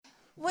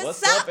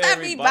What's up,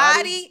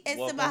 everybody? It's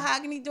Welcome. the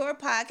Mahogany Door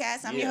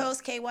Podcast. I'm your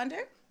host, Kay Wonder.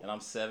 And I'm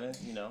Seven,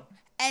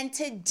 And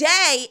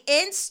today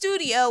in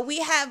studio, we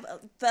have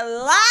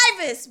the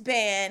livest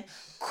band,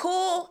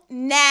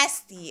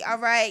 Coolnasty. All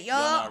right,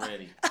 y'all. Y'all not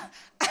ready.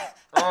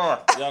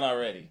 Y'all not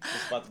ready.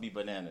 It's about to be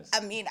bananas. I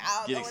mean, I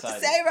don't Get know excited.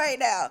 what to say right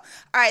now.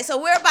 All right, so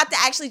we're about to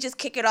actually just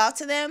kick it off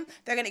to them.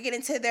 They're going to get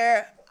into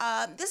their,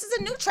 this is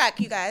a new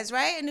track, you guys,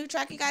 right? A new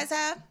track you guys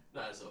have?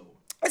 Nah, it's old.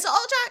 It's an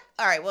old track?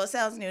 All right, well, it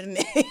sounds new to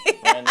me.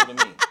 Brand new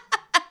to me.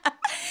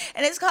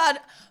 And it's called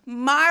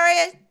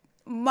Marinny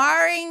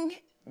Jam.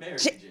 There we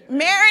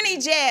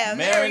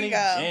Marinny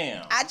go.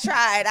 Jam. I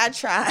tried.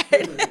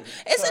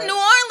 It's a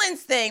New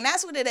Orleans thing.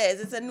 That's what it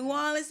is. It's a New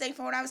Orleans thing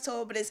from what I was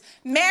told, but it's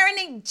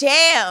Marinny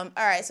Jam.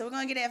 All right, so we're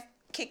going to get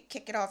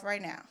kick it off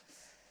right now.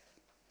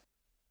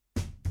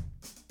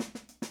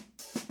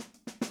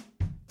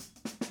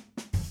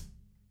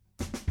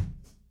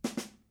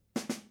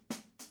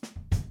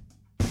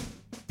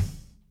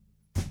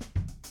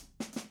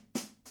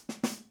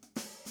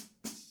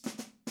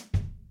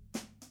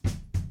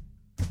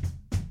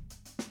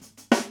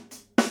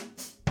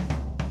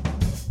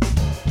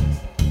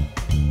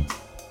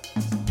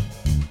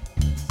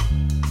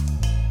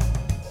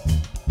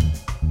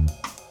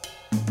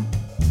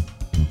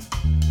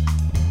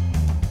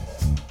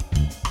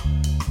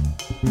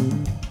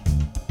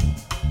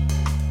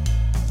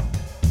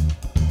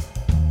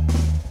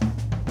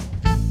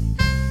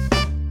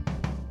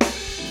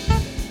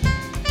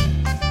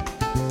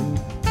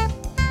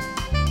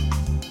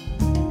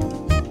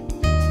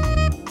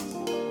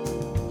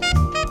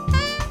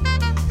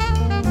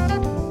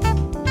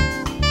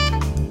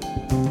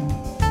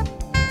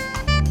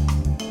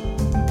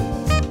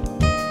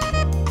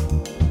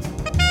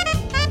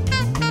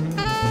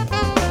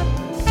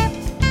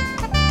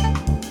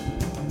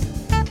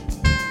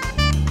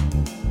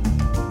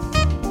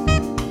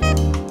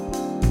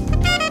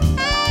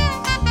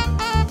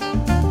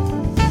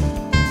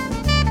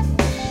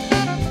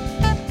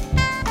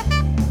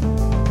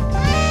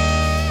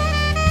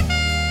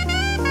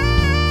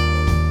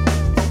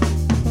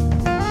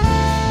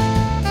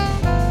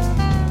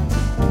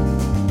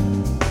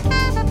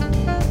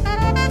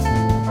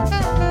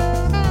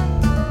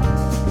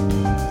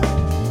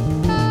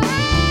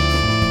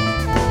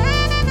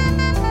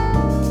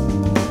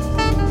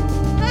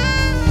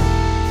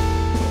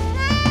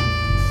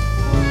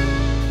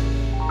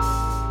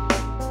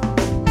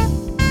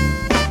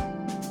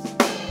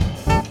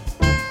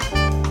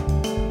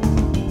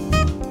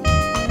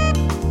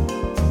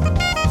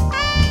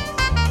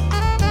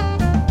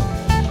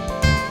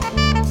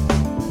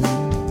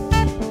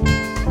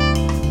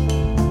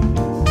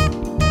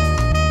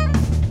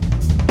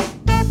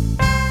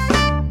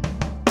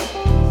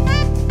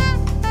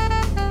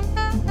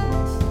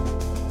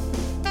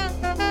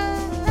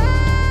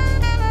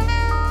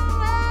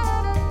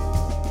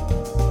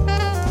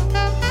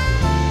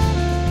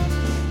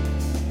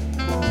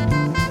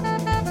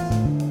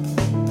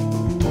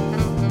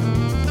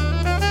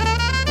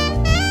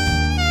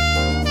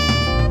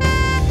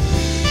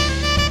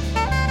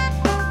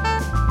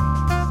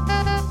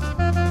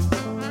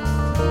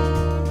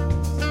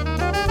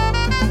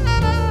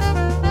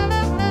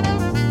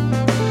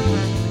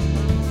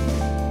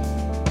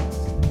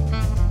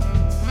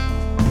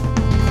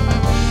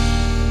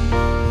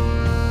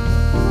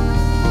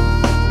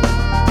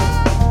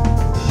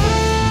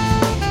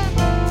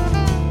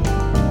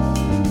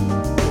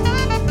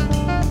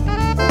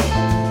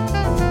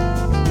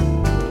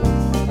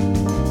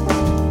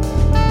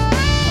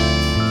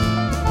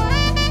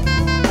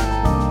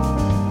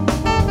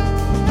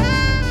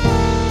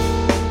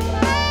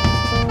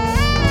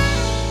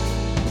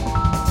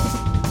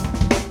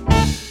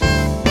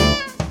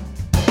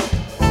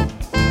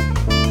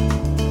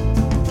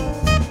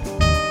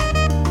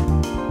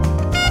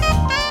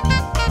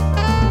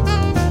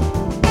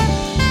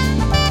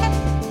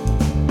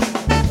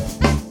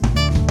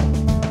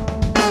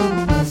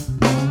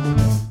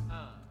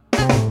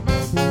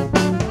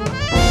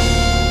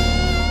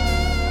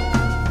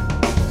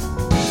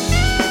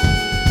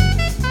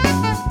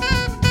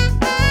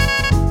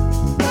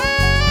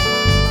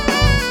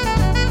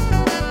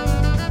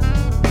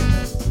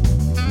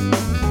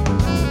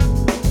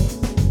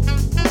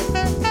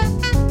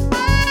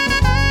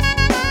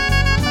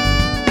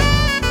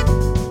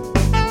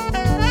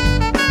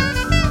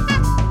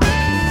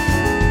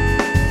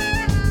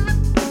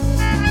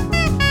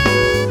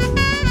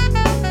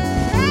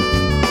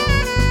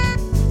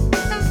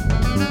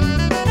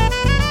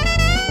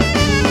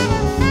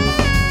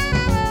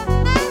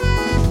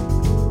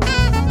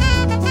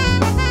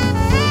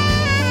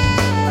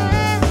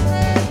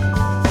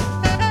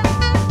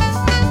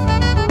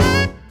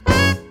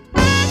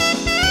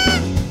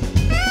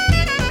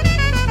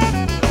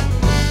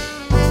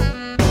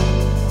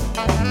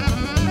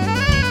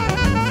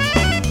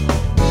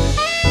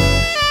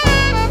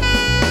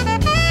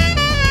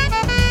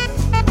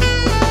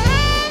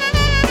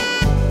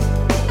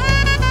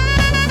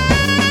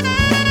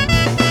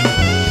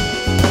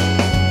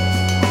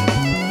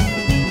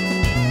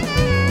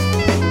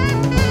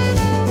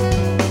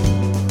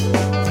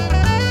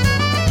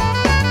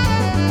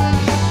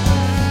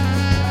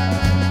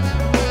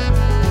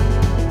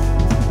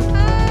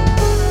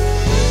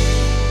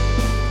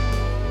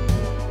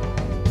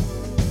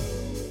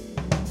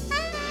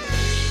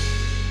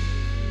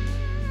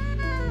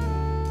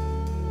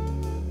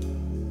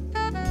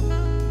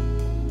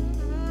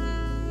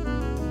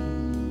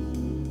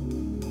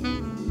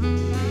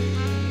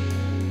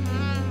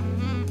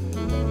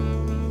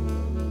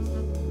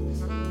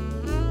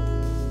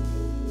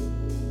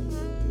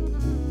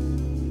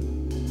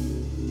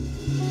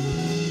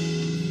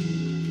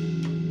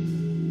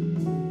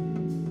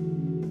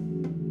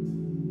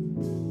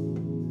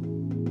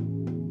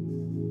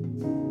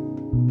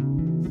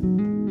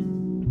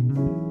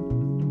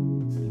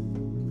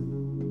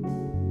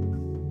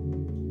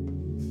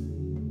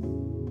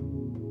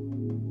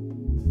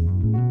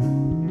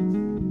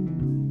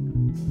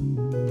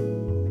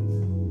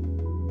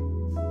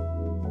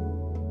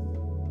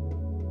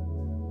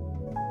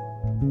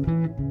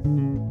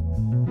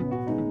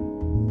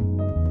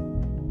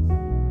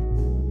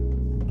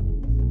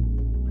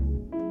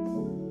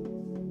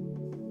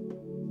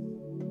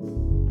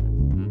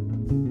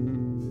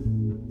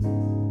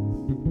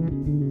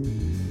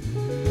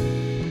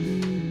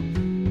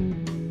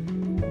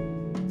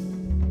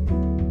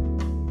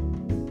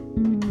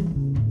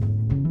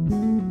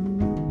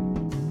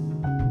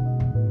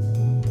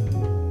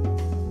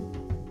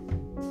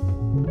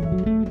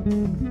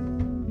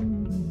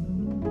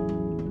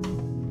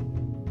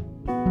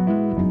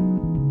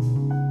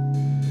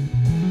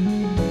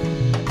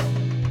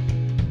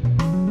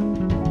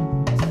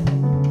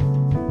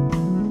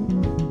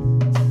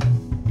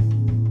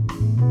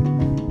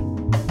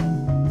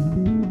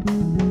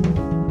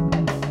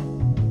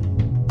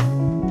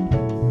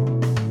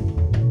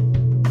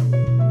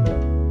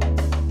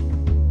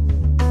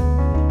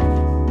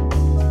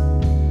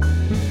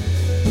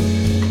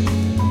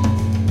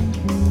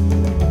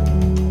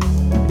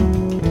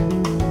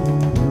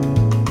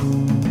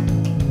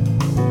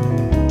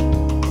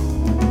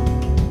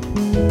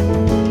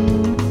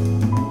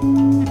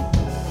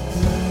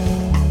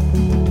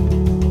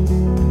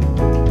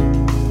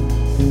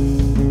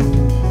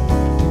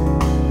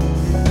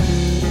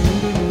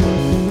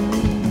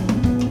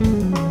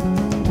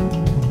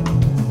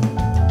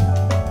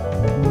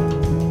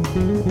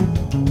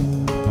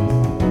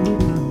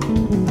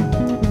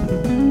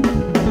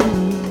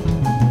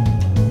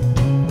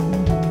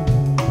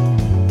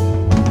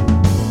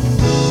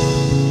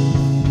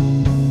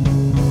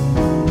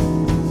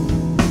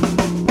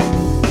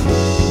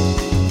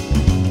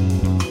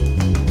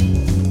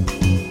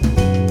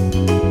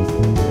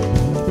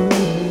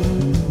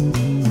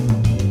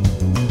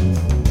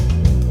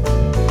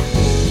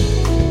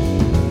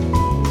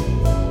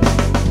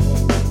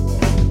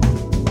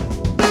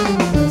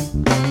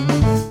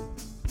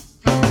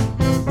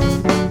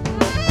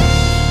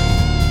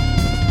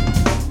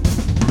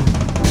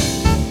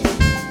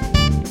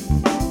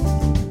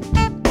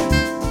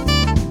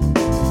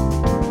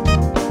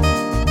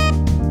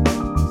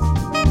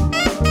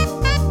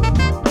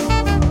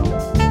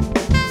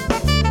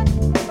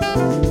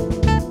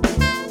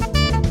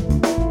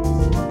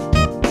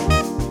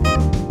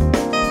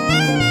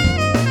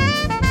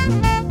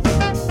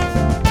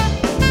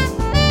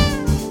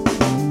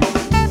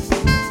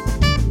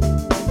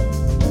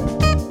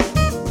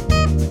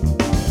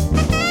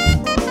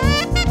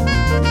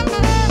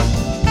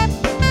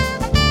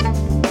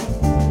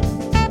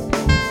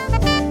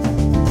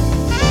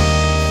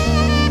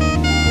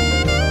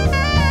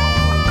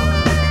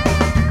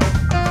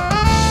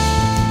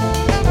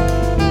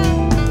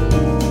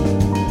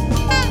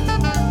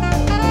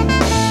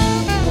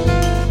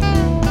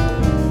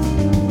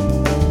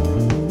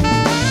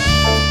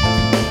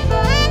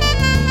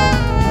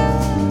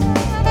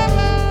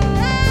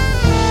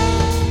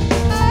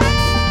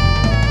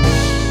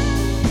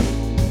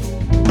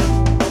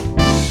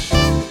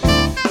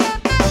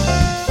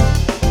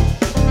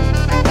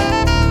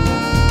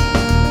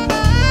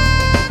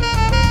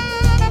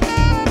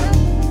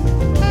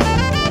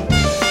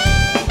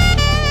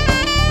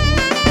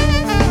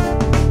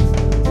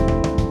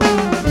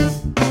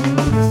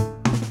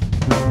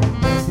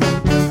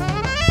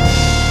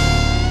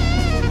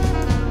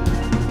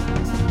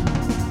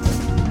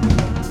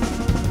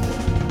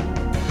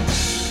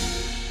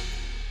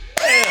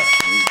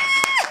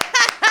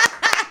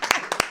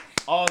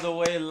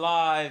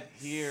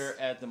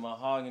 The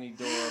Mahogany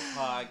Door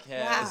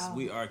podcast. Wow.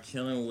 We are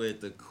killing with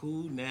the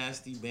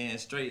Coolnasty band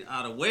straight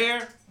out of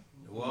where?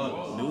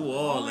 New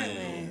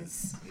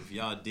Orleans. If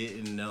y'all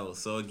didn't know.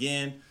 So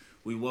again,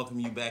 we welcome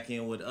you back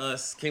in with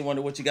us.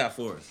 K-Wonder, what you got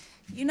for us?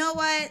 You know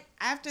what?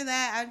 After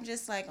that, I'm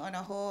just like on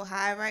a whole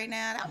high right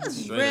now. That was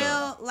straight real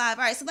up. Live.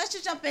 All right, so let's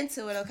just jump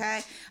into it,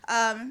 okay?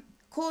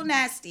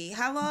 Coolnasty.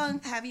 How long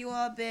have you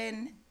all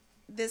been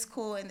this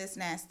cool and this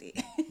nasty?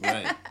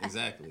 Right,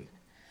 exactly.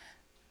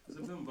 Has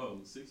it been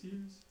about 6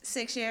 years?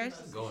 6 years.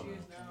 Going on.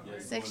 Yeah,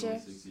 6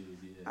 years. 6 years.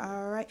 Yeah.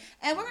 All right,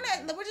 and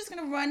we're just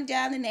gonna run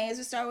down the names.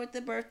 We'll start with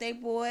the birthday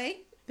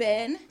boy,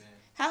 Ben.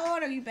 How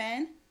old are you,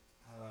 Ben?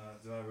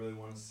 Do I really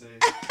want to say?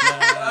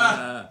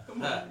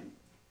 Come on.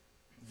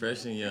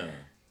 Fresh and young.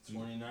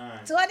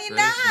 29. 29.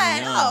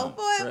 Oh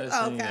boy.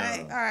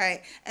 Okay. All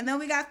right, and then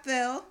we got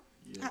Phil.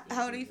 Yeah,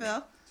 how old are you,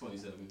 Phil?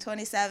 27.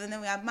 27.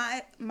 Then we got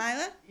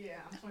Mila. Yeah,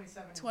 I'm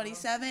 27.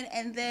 27.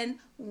 And then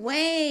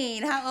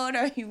Wayne. How old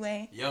are you,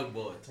 Wayne? Young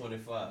boy,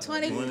 25.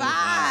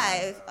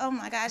 25. Oh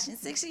my gosh, in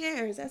 6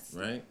 years. That's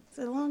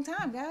a long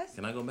time, guys.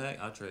 Can I go back?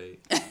 I'll trade.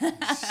 Any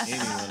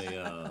one of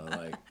y'all,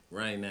 like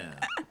right now.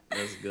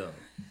 Let's go.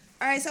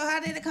 All right, so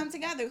how did it come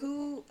together?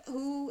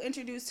 Who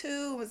introduced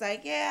who? Was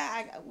like,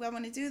 yeah, I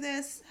want to do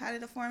this. How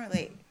did it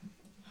formulate?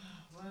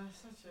 Well, it's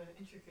such an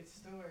intricate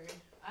story.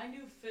 I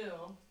knew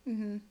Phil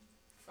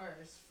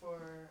first for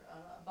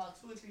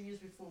about 2 or 3 years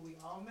before we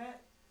all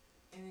met.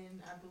 And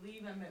then I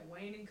believe I met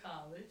Wayne in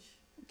college.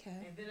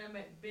 Okay. And then I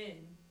met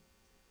Ben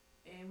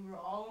And we were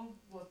all,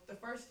 well, the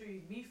first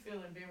three, me,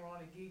 Phil, and Ben were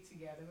on a gig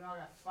together. We all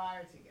got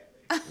fired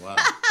together. Wow.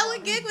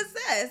 What gig was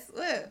this?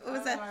 What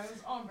was that? It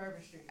was on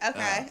Bourbon Street.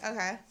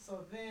 Okay.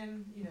 So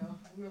then,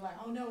 we were like,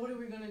 oh no, what are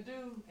we going to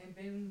do? And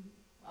Ben,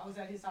 I was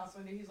at his house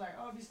one day. He's like,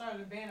 oh, if you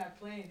started a band, I'd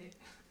play in it.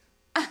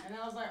 And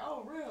I was like,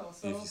 oh, real?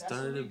 So if you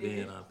started a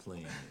band, I'd play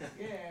in it.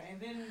 Yeah, and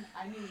then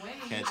I knew Wayne.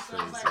 Catchphrases. So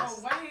I was like,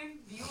 oh, Wayne,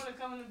 do you want to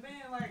come in the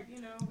band? Like, we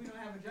don't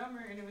have a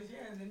drummer. And it was,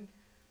 yeah. And then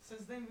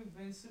since then, we've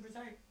been super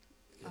tight.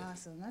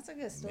 Awesome. That's a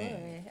good story.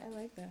 Man. I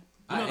like that.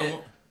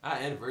 Our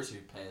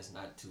anniversary passed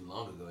not too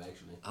long ago,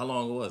 actually. How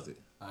long was it?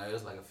 It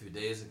was like a few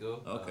days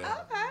ago. Okay.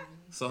 Okay.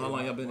 So how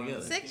long y'all been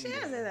together? 6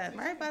 years of that,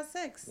 right? About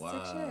 6.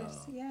 Wow. 6 years.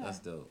 Yeah. That's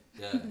dope.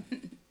 Yeah.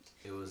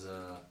 It was,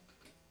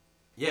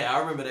 I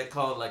remember that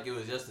call like it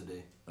was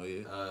yesterday. Oh,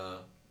 yeah?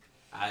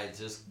 I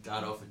just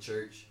got off of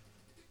church,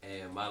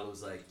 and Milo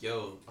was like,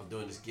 yo, I'm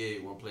doing this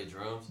gig, want to play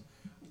drums?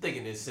 I'm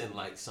thinking it's in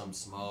like some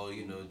small,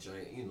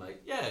 joint.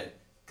 Like, yeah,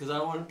 because I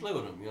wanted to play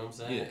with him, you know what I'm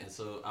saying? Yeah. And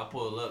so I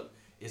pull up,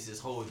 it's this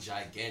whole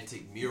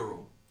gigantic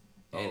mural,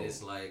 and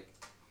it's like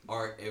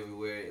art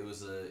everywhere.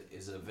 It's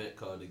an event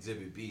called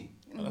Exhibit B.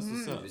 Oh, that's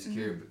what's up. It's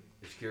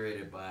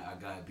curated by our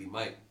guy B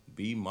Mike.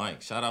 B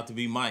Mike. Shout out to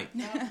B Mike.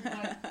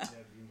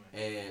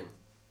 And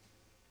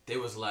they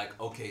was like,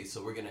 okay,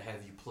 so we're going to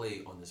have you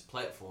play on this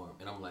platform.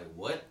 And I'm like,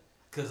 what?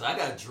 Because I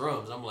got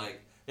drums. I'm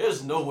like,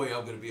 there's no way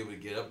I'm going to be able to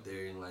get up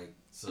there. And like,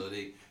 so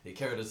they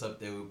carried us up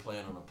there. We were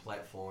playing on a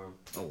platform.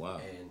 Oh, wow.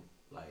 And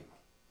like,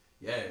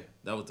 yeah.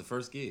 That was the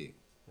first gig.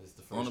 It's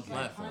the first on the gig.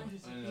 platform.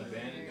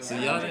 So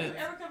y'all didn't...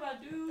 Erica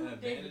Badu, An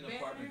abandoned David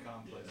apartment Banner.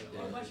 complex.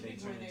 A bunch of They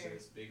people were turned into there.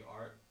 this big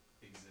art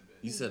exhibit.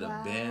 You said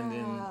Wow.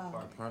 abandoned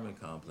apartment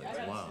complex.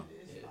 Yeah, Wow.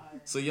 it's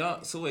fire.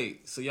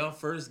 So y'all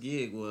first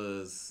gig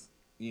was,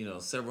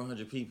 several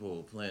hundred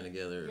people playing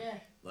together, Yeah.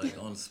 like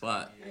on the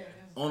spot, Yeah.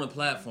 on a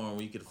platform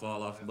where you could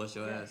fall off and bust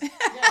your ass.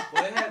 Yeah.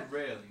 Well, it had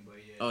railing, but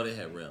yeah. Oh, they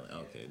had railing.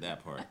 Okay,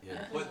 that part.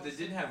 Yeah. But they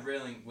didn't have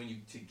railing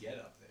to get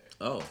up there.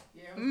 Oh,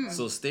 Yeah.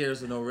 so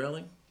stairs with no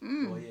railing?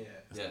 Well, yeah.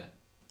 Yeah.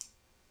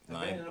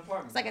 Abandoned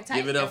apartment. It's like a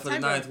Give it up for the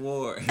Ninth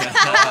Ward. It was on the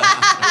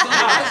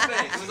West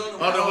Bank. It was on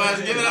the On the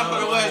West, give it up for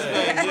the West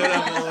Bank. Give it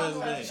up for the West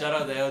Bank. Shout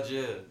out to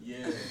LJ.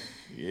 Yeah.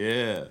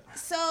 Yeah.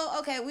 So,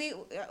 okay,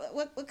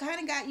 what kind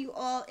of got you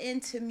all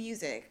into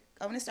music?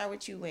 I'm going to start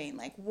with you, Wayne.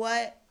 Like,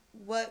 what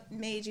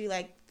made you,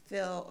 like,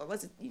 feel, or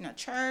was it,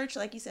 church?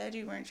 Like you said,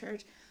 you were in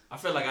church. I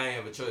feel like I ain't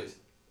have a choice.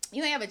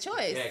 You ain't have a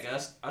choice. Yeah,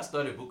 cause I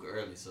started Buka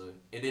early, so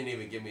it didn't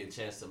even give me a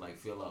chance to like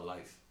feel out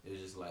life. It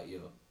was just like,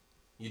 yo,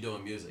 you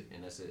doing music,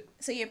 and that's it.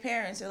 So your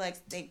parents are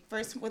like they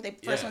first ones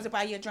to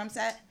buy you a drum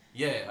set?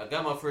 Yeah, I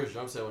got my first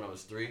drum set when I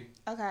was 3.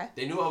 Okay.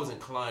 They knew I was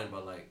inclined by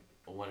like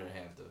a 1.5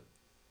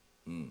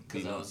 though,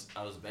 because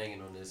I was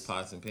banging on this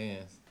Pots and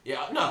pans.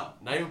 Yeah, no,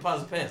 not even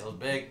pots and pans. I was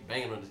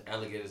banging on this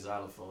alligator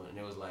xylophone, and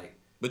it was like.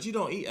 But you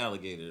don't eat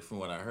alligator, from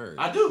what I heard.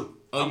 I do.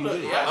 Oh, you do?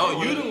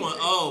 Yeah, you the one.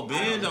 Oh,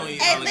 Ben don't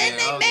eat And alligator.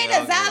 then they made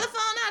a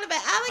xylophone out of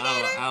an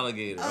alligator?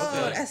 Alligator.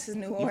 Oh, Okay. that's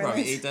New You Orleans.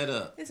 probably ate that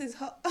up. This is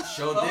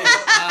Sure did.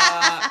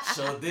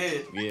 Sure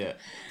did. Yeah.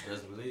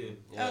 Just believe.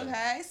 Yeah.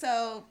 Okay,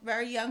 so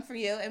very young for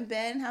you. And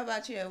Ben, how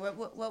about you?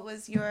 What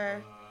was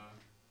your...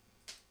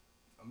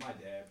 My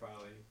dad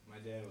probably. My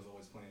dad was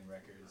always playing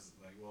records,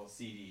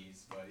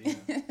 CDs, but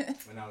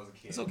when I was a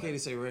kid. It's okay to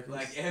say records.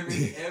 Like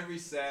every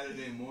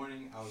Saturday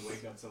morning, I would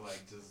wake up to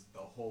like just the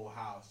whole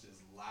house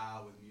just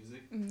loud with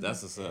music. Mm-hmm.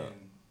 That's what's up.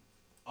 And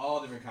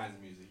all different kinds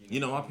of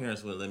music. My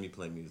parents wouldn't let me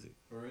play music.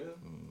 For real?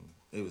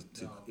 It was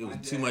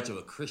too much of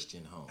a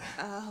Christian home.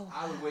 Oh.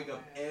 I would wake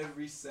up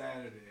every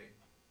Saturday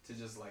to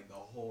just like the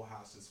whole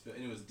house just feel,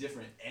 and it was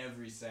different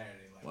every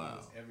Saturday. Like wow.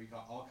 It was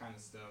all kind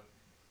of stuff,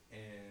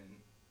 and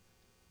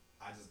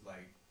I just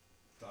like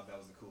thought that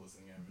was the coolest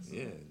thing ever. So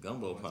yeah,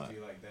 gumbo pot. To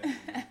be like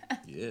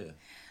that. Yeah.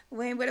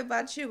 Wayne, what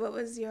about you? What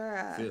was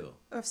your Phil?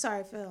 Oh,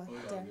 sorry, Phil. Oh,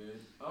 yeah,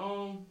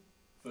 good.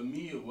 For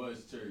me, it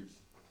was church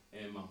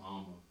and my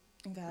mama.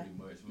 Okay. Pretty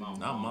much. My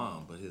Not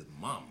mom, but his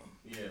mama.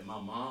 Yeah,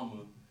 my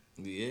mama.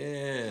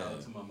 Yeah. Shout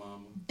out to my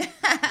mama.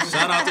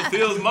 Shout out to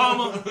Phil's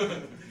mama.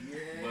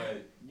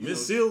 But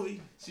Miss Sylvie.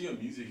 She a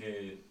music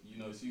head.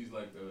 She's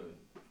like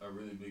a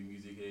really big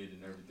music head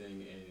and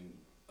everything, and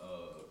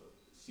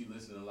she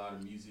listened to a lot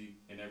of music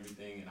and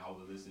everything, and I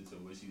would listen to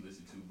what she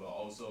listened to, but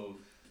also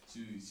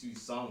she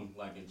sung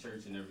like in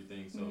church and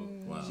everything. So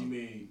wow. She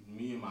made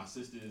me and my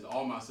sisters,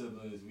 all my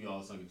siblings, we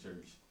all sung in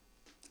church.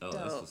 Oh,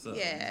 that's what's up.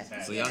 Yeah.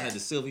 So y'all had the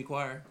Sylvie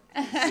choir?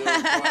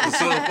 The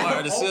Sylvie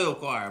choir. The Sylvie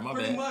choir, my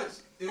Pretty bad. much.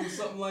 It was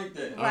something like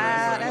that.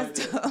 Wow,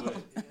 that's dope.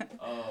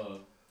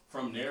 But,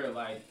 from there,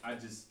 like, I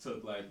just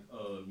took, like,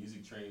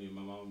 music training.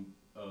 My mom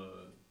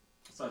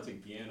started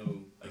taking piano,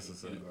 like, in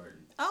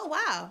kindergarten. Oh,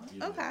 wow.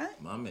 Yeah. Okay.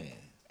 My man.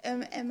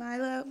 And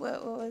Mila,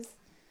 what was...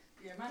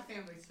 Yeah, my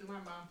family too. My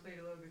mom played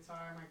a little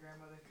guitar. My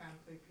grandmother kind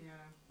of played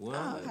piano. What?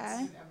 Oh,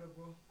 okay. It's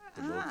inevitable.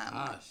 The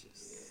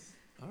cautious.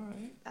 All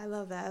right. I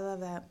love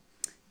that.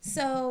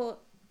 So,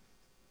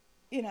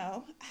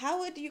 how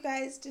would you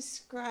guys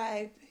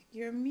describe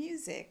your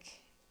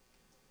music?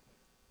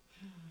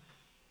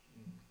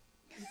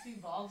 It's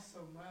evolved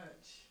so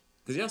much.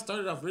 Because y'all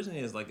started off originally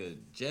as like a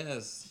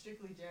jazz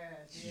Strictly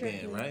jazz.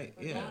 band, right?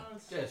 But Yeah. now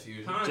it's Jazz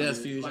fusion. Jazz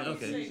fusion, Like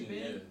okay. fusion, Say,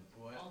 yeah. Ben,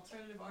 What?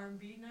 alternative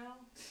R&B now.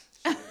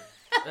 I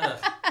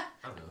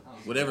don't know.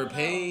 Whatever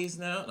pays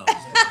now. No.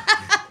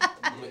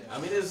 I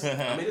mean,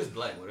 it's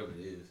black, whatever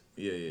it is.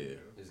 Yeah.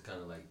 It's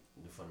kind of like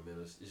the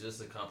fundamentals. It's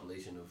just a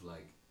compilation of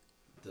like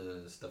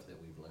the stuff that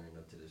we've learned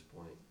up to this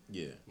point.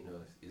 Yeah. You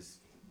know, it's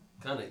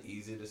kind of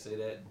easy to say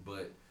that,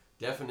 but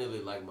definitely,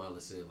 like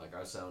Marla said, like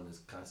our sound is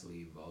constantly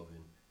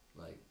evolving.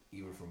 Like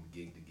even from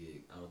gig to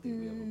gig, I don't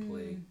think we ever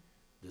play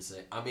the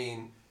same. I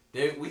mean,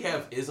 we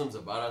have isms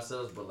about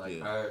ourselves, but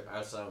like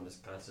our sound is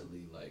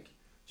constantly like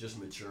just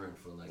maturing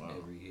for like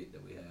every hit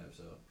that we have.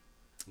 So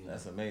you know.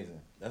 That's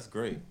amazing. That's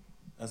great.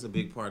 That's a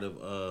big part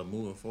of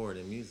moving forward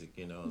in music.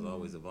 You know, it's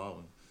always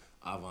evolving.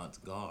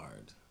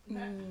 Avant-garde.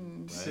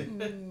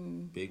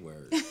 Right? Big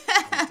word.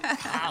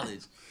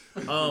 College.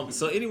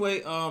 So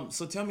anyway,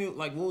 so tell me,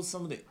 like, what was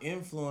some of the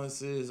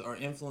influences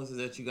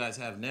that you guys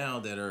have now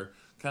that are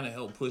kind of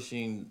help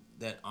pushing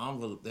that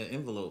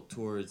envelope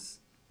towards,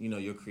 you know,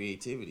 your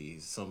creativity?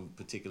 Some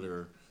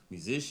particular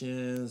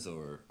musicians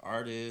or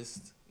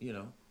artists, you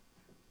know.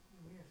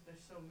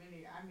 There's so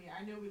many. I mean,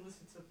 I know we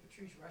listen to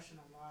Patrice Rushen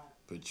a lot.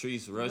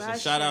 Patrice Rushen.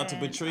 Shout out to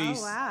Patrice.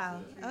 Oh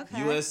wow. Okay.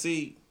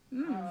 USC.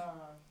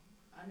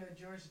 I know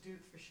George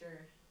Duke for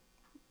sure.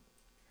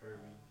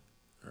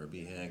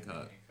 Herbie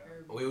Hancock.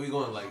 We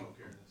going like,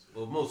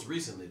 well, most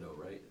recently though,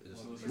 right?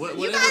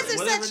 You guys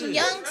are such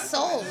young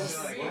souls,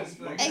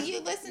 and you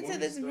listen to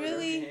this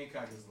really.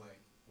 Hancock is like,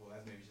 well,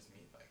 that's maybe just me.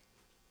 Like,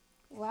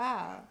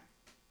 wow.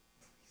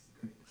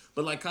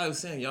 But like Kai was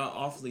saying, y'all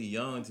awfully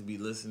young to be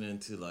listening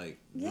to like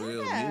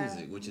real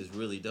music, which is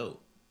really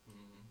dope.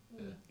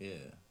 Yeah.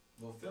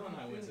 Well, Phil and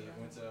I went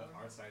to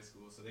arts high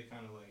school, so they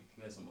kind of like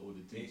had some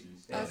older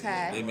teachers.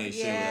 Okay. They made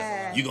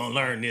sure you gonna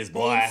learn this,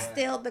 boy. They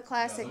instilled the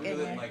classic in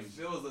there. Like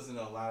Phil was listening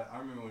to a lot. I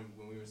remember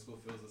when we were in school,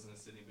 Phil was listening to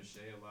Sidney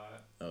Bechet a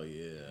lot. Oh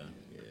yeah.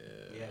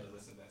 We had to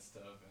listen to that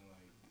stuff and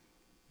like.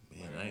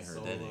 Man, I ain't heard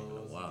that name in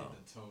a while.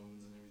 The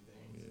tones and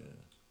everything.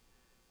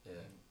 Yeah.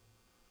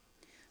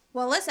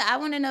 Well, listen, I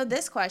want to know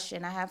this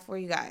question I have for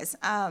you guys.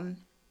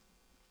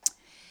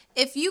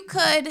 If you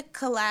could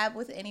collab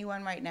with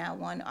anyone right now,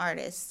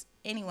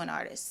 any one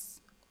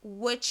artist,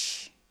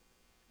 which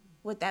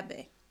would that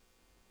be?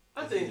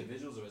 I think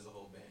individuals or as a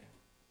whole band.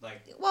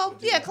 Like. Well,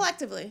 yeah,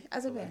 collectively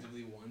as a band.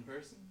 Collectively, one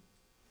person.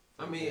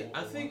 I mean,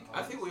 I think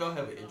we all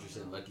have an interest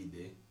in Lucky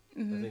Day.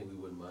 I think we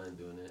wouldn't mind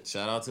doing that.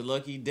 Shout out to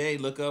Lucky Day.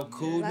 Look up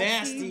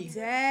Coolnasty. Lucky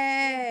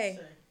Day.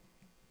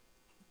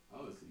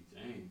 I would say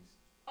James.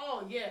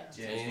 Oh yeah.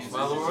 James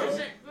Fowler.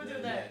 We'll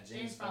do that.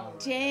 James Fowler.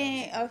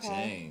 Okay.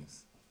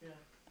 James.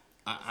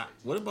 Yeah.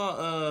 What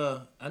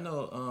about I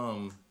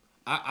know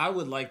I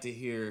would like to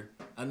hear.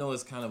 I know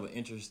it's kind of an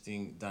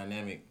interesting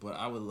dynamic, but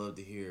I would love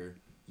to hear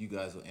you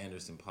guys with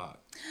Anderson .Paak.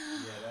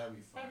 Yeah, that'd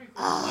be fun.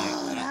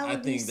 Oh, I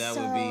think that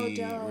would be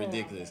dope.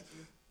 ridiculous.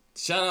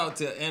 Shout out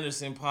to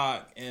Anderson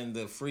 .Paak and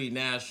the Free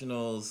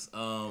Nationals.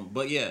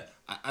 But yeah,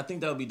 I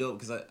think that would be dope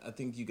because I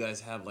think you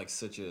guys have like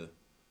such an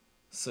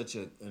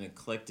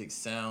eclectic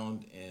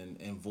sound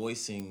and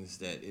voicings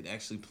that it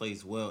actually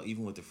plays well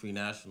even with the Free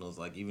Nationals.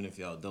 Like even if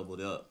y'all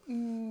doubled up,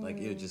 like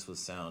it just would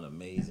sound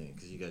amazing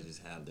because you guys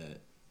just have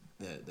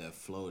that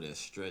flow that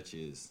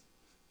stretches,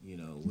 you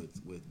know,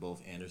 with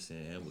both Anderson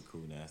and with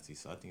Coolnasty.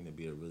 So I think that'd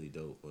be a really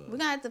dope. We're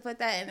gonna have to put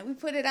that in. We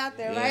put it out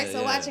there, right?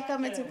 So watch it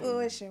come into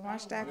fruition.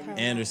 Watch that come.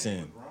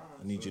 Anderson,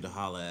 I need you to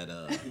holla at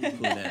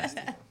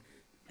Coolnasty.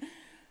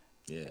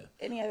 Yeah.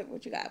 Any other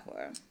what you got for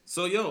him?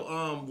 So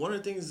one of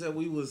the things that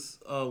we was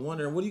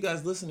wondering, what are you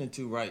guys listening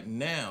to right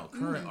now?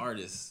 Current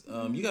artists.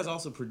 You guys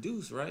also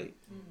produce, right?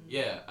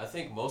 Yeah, I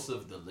think most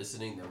of the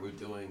listening that we're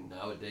doing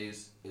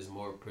nowadays is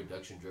more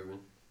production driven.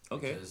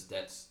 Okay. Because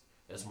that's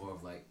more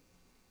of like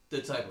the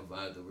type of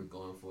vibe that we're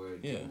going for.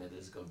 Given that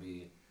it's gonna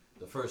be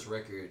the first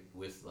record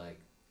with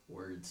like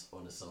words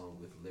on the song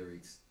with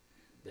lyrics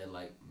that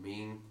like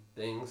mean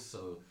things.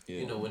 So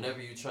you know, whenever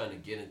you're trying to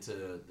get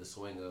into the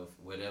swing of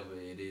whatever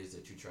it is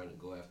that you're trying to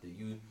go after,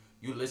 you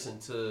listen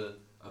to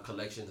a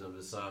collection of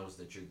the sounds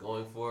that you're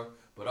going for,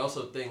 but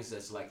also things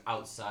that's like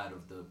outside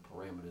of the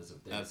parameters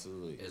of that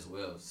as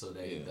well, so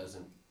that it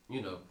doesn't,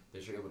 you know,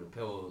 that you're able to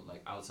pull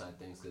like outside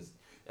things, because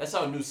that's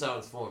how new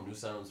sounds form. New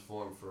sounds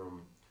form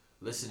from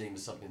listening to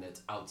something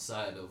that's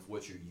outside of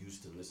what you're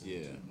used to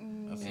listening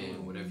to. Absolutely.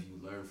 And whatever you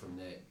learn from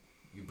that,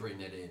 you bring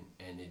that in,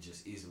 and it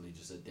just easily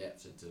just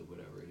adapts into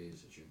whatever it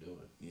is that you're doing.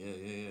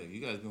 Yeah. You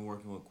guys been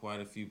working with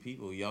quite a few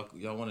people.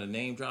 Y'all want to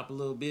name drop a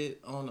little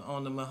bit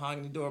on the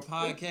Mahogany Door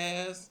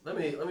podcast? Let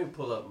me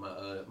pull up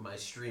my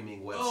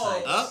streaming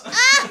website.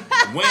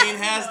 Wayne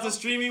has the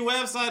streaming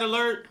website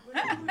alert.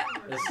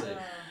 Let's see. There's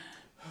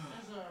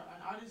an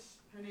artist.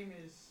 Her name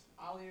is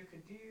Alia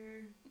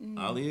Kadir.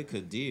 Alia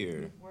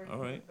Kadir. All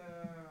right.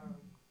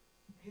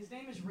 His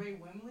name is Ray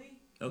Wimley.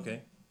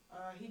 Okay.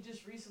 He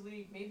just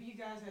recently, maybe you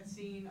guys had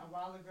seen a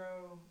while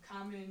ago,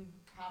 Common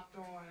hopped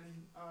on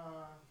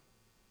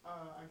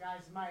a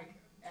guy's mic.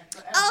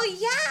 Oh,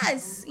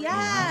 yes.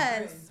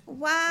 Wow.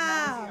 And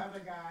that was the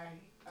other guy.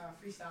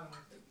 freestyling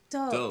with it.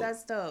 Dope.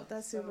 That's dope.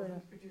 That's So super we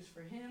dope. produced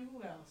for him.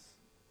 Who else?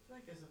 I feel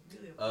like there's a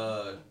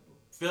really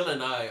Phil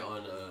and I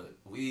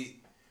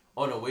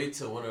on the way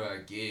to one of our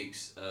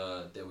gigs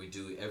that we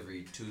do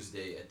every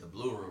Tuesday at the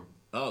Blue Room.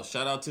 Oh,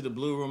 shout out to the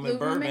Blue Room in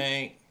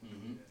Burbank.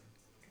 Mm-hmm.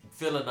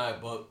 Phil and I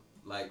both,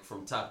 like,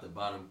 from top to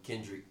bottom,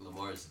 Kendrick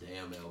Lamar's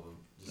Damn album.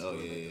 Just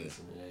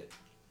listen to that.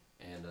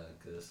 And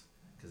cause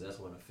that's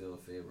one of Phil's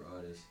favorite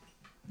artists.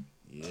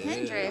 Yeah.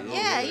 Kendrick,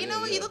 you know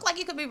what? You look like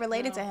you could be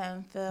related to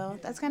him, Phil.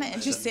 That's kind of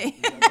interesting.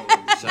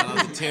 Shout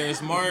out to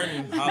Terrence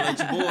Martin. Holla at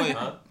your boy.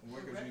 Huh?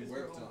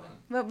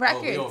 What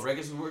records? Oh,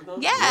 records we worked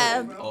on?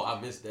 Yeah. Oh,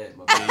 I missed that.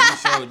 My Yeah, you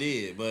sure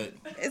did, but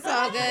it's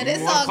all good.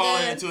 It's all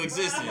calling good. Into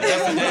existence.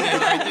 That's what that is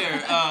right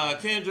there.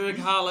 Kendrick,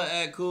 holla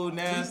at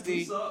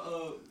Coolnasty.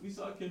 We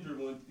saw Kendrick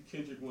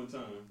one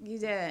time. You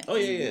did. Oh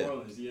yeah. New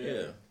Orleans,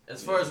 yeah.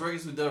 As far as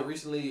records we've done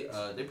recently,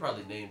 they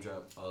probably name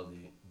drop all of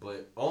you.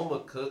 But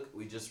Alma Cook,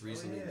 we just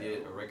recently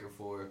did a record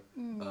for.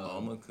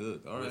 Alma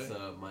Cook, all right.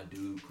 With my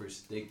dude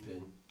Chris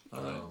Stigpen.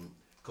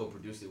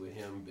 Co-produced it with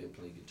him. Been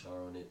playing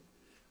guitar on it.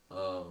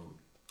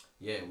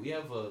 Yeah, we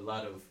have a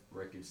lot of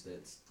records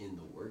that's in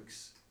the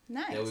works.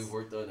 Nice. That we've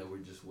worked on that we're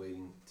just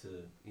waiting to,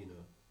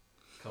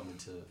 come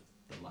into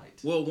the light.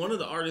 Well, one of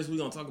the artists we're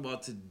going to talk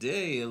about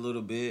today a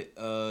little bit,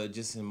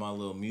 just in my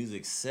little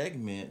music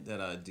segment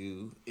that I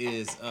do,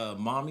 is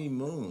Mommy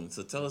Moon.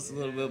 So tell us a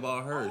little bit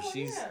about her.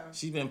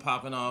 She's been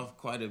popping off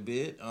quite a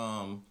bit.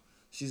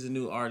 She's a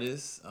new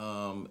artist,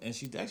 and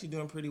she's actually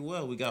doing pretty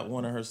well. We got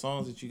one of her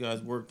songs that you guys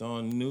worked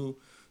on, new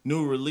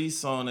release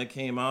song that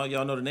came out.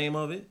 Y'all know the name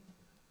of it?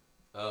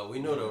 We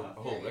know the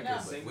whole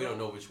record, but we don't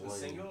know which one.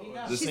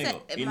 The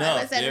single.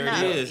 Enough. There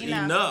it is.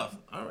 Enough.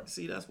 All right.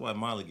 See, that's why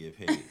Molly get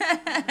paid.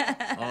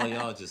 All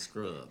y'all just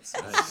scrubs.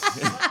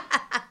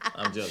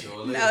 I'm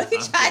joking. No, he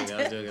tried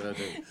I'm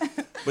joking.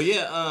 But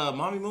yeah,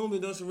 Mommy Moon been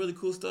doing some really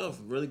cool stuff.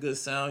 Really good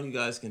sound. You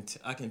guys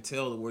I can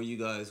tell where you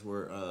guys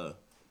were,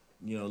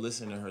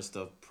 listening to her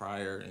stuff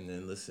prior and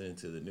then listening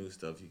to the new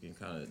stuff. You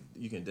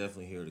can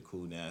definitely hear the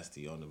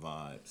Coolnasty on the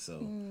vibe. So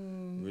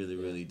really,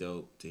 really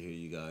dope to hear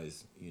you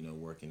guys,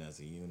 working as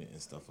a unit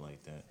and stuff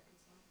like that.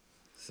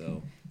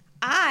 So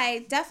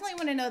I definitely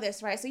want to know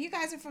this, right? So you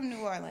guys are from New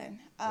Orleans.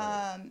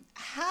 Right.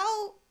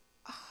 How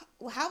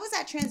was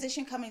that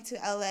transition coming to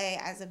LA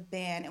as a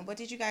band, and what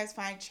did you guys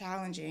find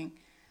challenging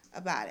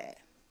about it?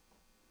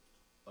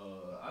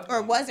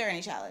 Or was there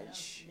any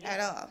challenge at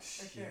all?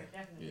 For sure,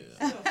 definitely.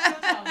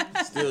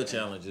 Yeah. Still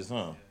challenges,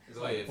 huh? It's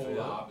like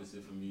polar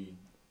opposite for me.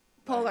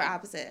 Polar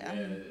opposite.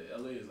 Yeah,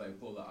 LA is like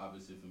polar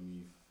opposite for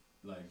me.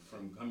 Like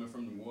coming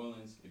from New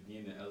Orleans and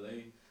being in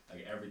LA,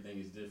 like everything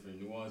is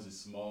different. New Orleans is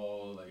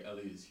small, like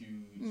LA is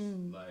huge.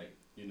 Like,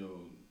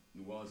 New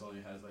Orleans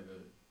only has like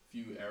a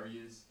few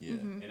areas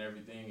and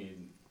everything,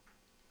 and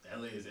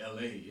LA is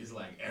LA. It's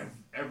like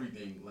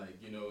everything. Like,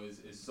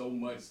 it's so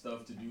much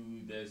stuff to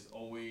do. There's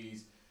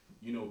always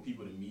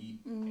people to meet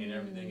and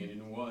everything. And in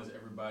New Orleans,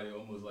 everybody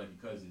almost like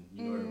your cousin.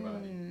 You know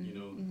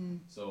everybody.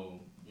 So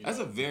that's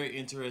a very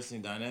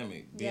interesting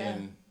dynamic,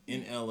 being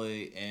in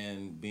LA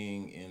and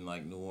being in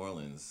like New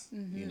Orleans.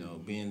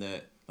 Being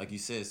that, like you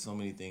said, so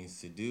many things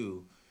to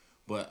do.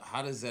 But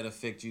how does that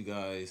affect you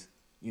guys?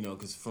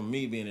 Because for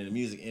me, being in the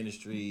music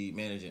industry,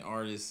 managing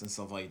artists and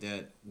stuff like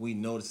that, we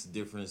notice the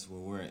difference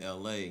when we're in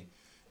LA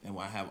and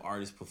when I have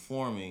artists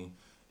performing.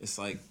 It's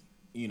like,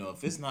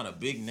 if it's not a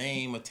big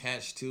name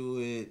attached to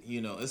it,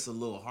 it's a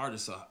little harder.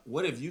 So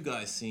what have you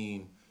guys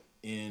seen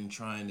in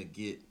trying to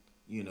get,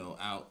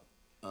 out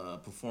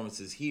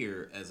performances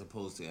here as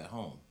opposed to at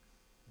home?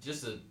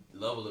 Just a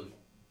level of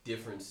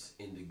difference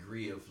in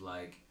degree of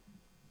like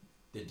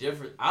the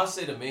different. I'll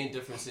say the main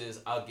difference is,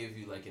 I'll give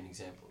you like an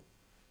example.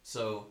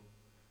 So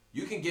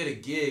you can get a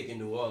gig in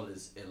New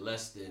Orleans in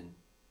less than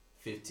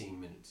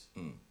 15 minutes.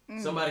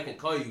 Somebody can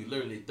call you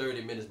literally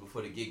 30 minutes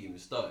before the gig even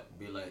start and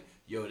be like,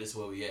 yo, this is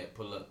where we at,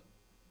 pull up.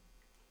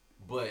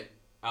 But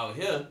out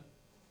here,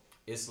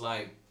 it's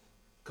like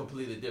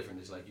completely different.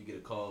 It's like you get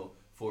a call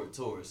for a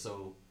tour.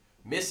 So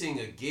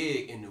missing a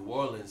gig in New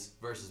Orleans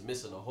versus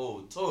missing a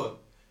whole tour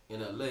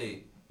in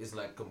LA is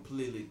like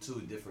completely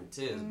two different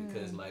tales.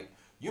 Because like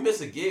you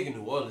miss a gig in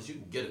New Orleans, you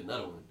can get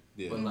another one.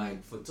 Yeah. But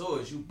like for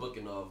tours, you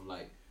booking off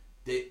like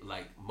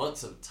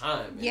months of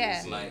time. And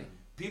it's like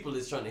people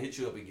is trying to hit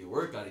you up and get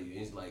work out of you.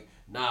 And it's like,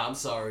 nah, I'm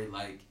sorry,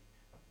 like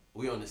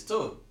we on this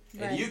tour.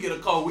 And you get a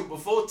call week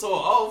before tour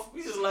off.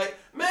 We just like,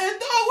 man,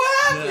 dog,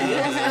 what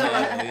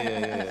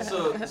happened?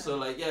 So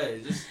like,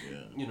 just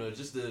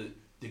just the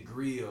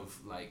degree of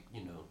like,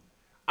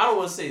 I don't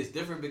want to say it's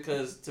different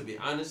because, to be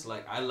honest,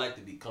 like I like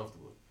to be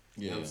comfortable.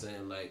 You know what I'm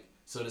saying? Like,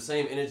 so the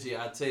same energy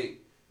I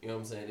take, you know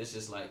what I'm saying? It's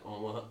just like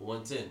on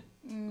 110.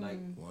 Like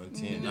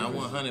 110, not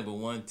 100, but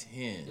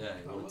 110. Yeah,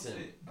 110.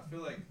 I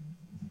feel like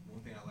one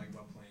thing I like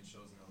about playing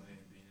shows in LA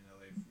and being in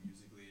LA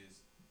musically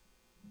is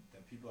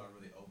that people are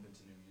really open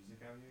to new music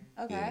out here.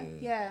 Okay.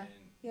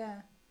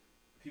 Yeah.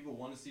 People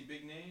want to see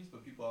big names,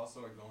 but people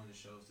also are going to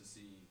shows to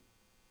see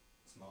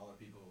smaller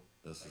people.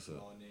 That's like what's up.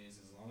 Smaller names.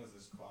 As long as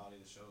the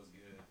quality of the show is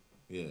good,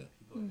 Yeah.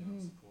 people are going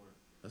to support.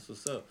 That's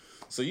what's up.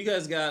 So you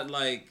guys got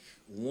like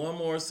one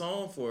more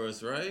song for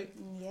us, right?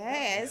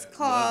 Yeah, it's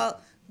called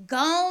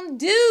Gon'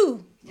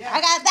 Do. Yeah.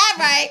 I got that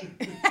right.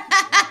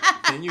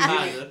 Can you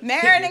hear it?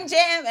 Marinating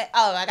Jam.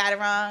 Oh, I got it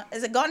wrong.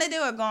 Is it Gonna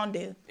Do or Gonna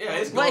Do? Yeah,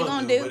 it's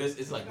Gonna do, but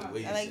it's like the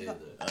way you say it.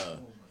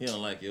 He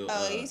don't like your.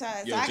 You so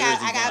I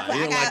got put.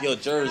 He don't like your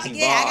Jersey vibe.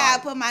 Yeah, I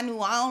gotta put my New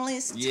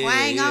Orleans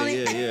twang on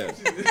it. Yeah.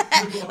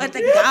 With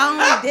the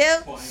Gon' Do.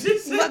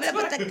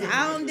 With the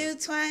Gon' Do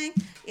twang.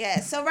 Yeah.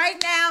 So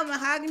right now,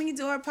 Mahogany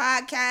Door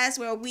Podcast,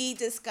 where we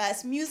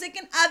discuss music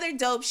and other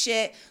dope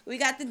shit. We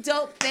got the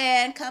dope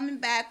band coming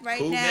back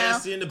right now.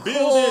 Coolnasty in the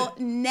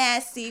building.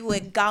 Coolnasty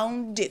with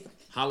Gon' Do.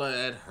 Holla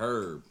at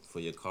Herb for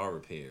your car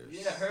repairs.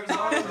 Yeah, Herb's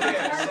all the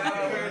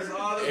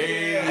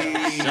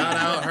way. Shout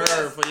out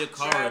Herb for your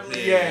car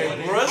repairs.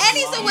 Yeah, bro. And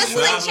he's a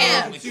whistling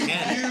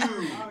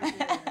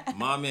champ.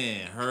 My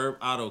man, Herb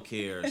Auto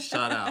Care.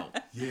 Shout out.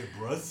 Yeah,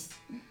 bruh.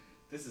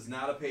 This is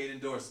not a paid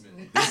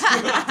endorsement.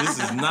 This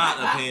is not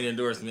a paid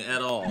endorsement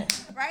at all.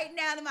 Right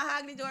now, the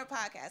Mahogany Door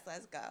Podcast.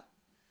 Let's go.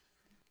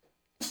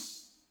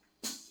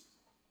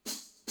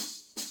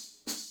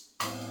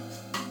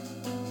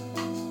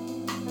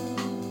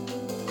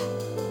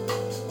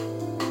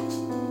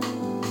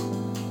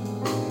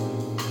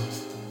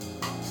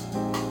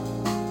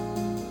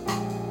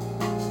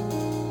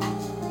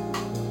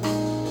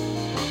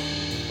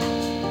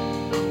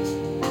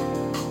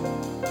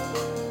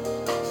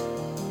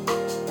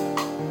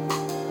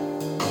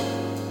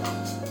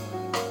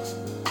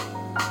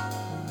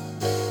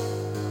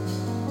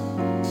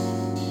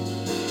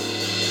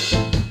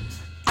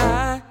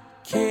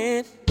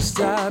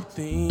 Stop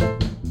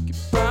thinking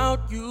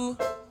about you.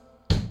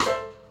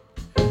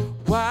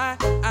 Why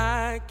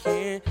I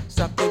can't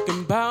stop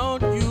thinking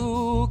about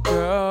you,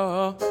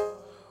 girl.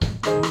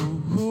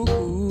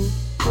 Ooh,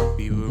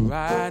 we were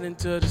riding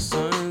to the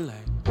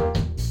sunlight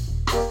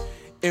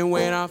and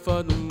wait out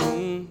for the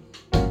moon.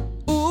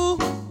 Ooh,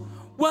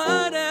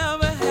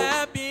 whatever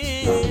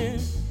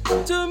happened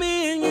to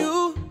me and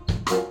you?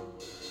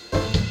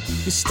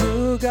 You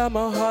still got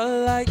my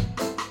heart like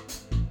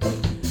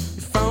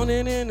found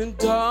it in the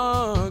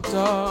dark,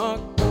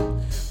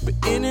 but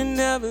it ain't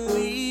never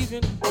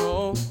leaving,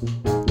 no.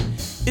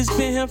 It's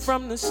been here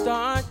from the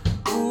start,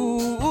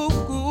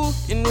 ooh,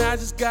 and I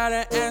just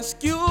gotta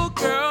ask you,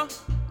 girl,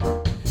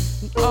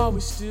 are we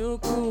still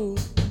cool?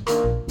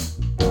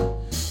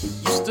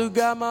 You still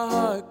got my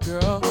heart,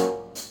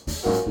 girl,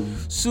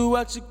 so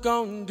what you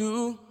gonna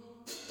do?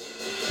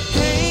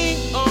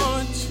 Hang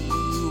on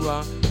to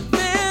our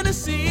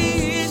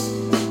fantasies.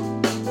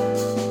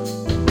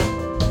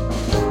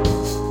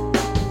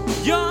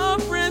 Your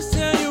friends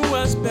tell you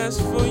what's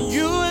best for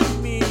you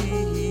and me.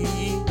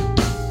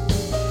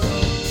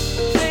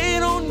 They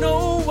don't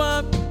know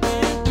what we've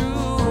been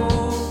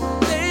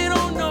through. They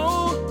don't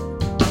know.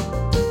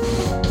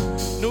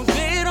 No,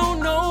 they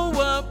don't know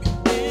what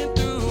we've been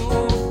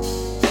through.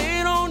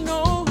 They don't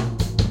know.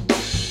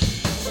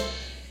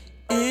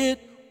 It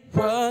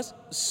was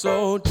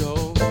so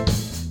dope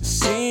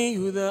seeing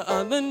you the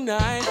other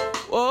night.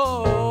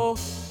 Whoa,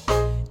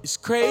 it's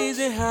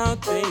crazy how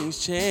things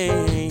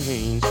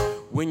change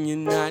when you're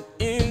not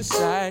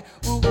inside.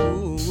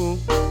 Ooh,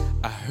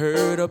 I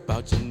heard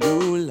about your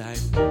new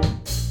life,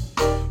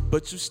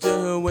 but you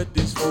still here with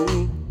this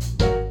fool.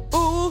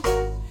 Ooh,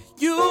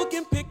 you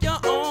can pick your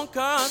own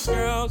cards,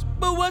 girls,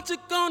 but what you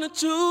gonna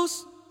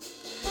choose?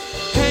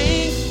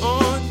 Hang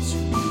on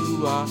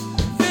to our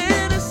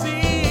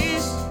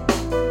fantasies.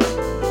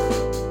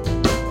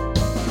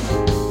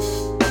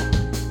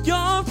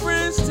 Your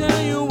friends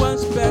tell you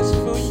what's best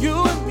for you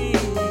and me.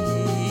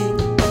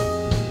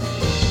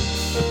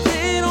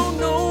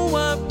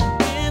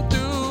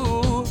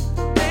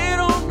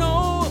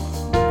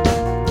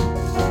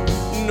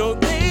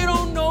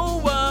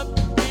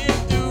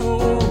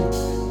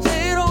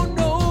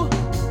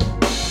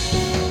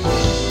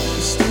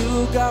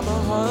 Got my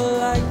heart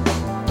like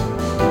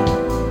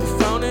you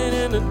found it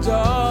in the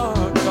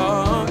dark,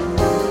 but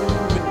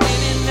it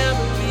ain't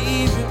never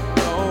leaving,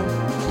 no.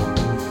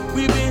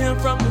 We've been here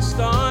from the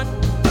start,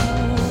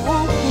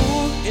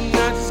 ooh, and I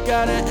just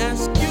gotta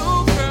ask you,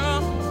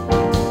 girl,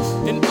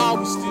 and are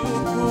we still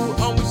cool?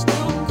 Are we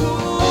still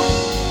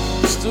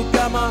cool? You still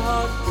got my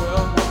heart,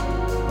 girl,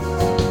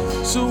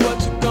 so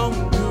what you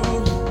gonna do?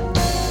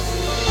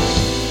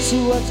 So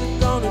what you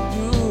gonna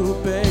do,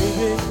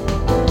 baby?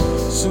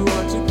 So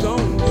what you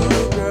gonna do,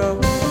 girl?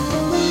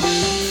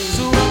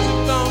 So what you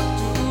gonna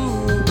do,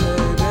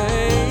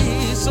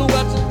 baby? So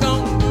what you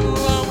gonna do?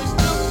 Are we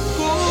still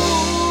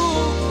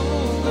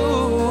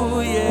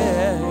cool?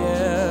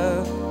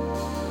 Yeah.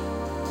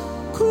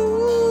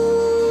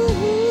 Cool.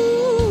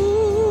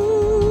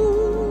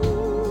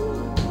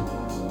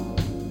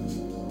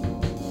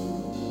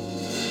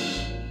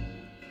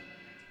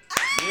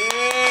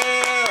 Yeah.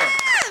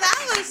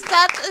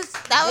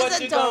 That was what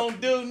a you dope. gonna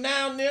do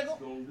now, nigga?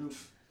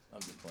 I'm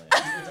just playing.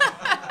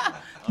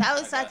 That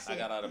was sexy. I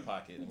got out of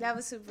pocket. That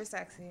was super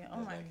sexy. Oh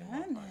my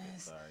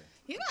goodness. Sorry.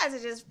 You guys are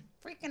just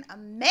freaking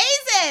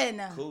amazing.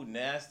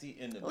 Coolnasty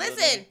in the Listen,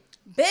 building.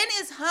 Ben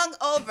is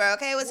hungover,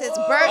 okay? It was his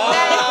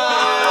birthday.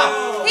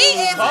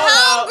 He is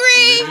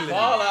hungry.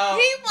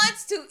 He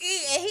wants to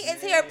eat, and he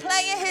is here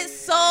playing his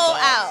soul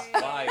out.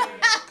 Fire.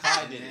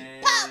 Kai did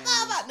it.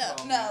 No.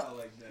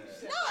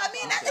 No, I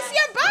mean, it's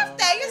your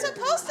birthday. You're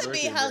supposed to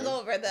be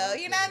hungover, though.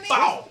 You know what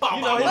I mean?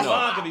 You know his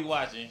mom could be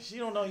watching. She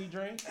don't know you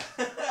drink.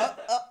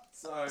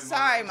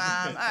 Sorry,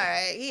 Mom. All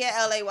right. He at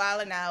LA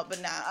wilding out,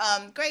 but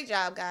nah. Great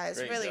job, guys.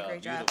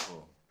 Great job.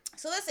 Beautiful.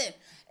 So listen,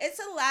 it's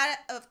a lot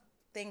of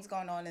things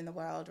going on in the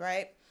world,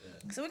 right?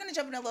 Yeah. So we're gonna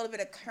jump in a little bit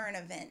of current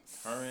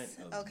events.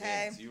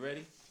 Okay. You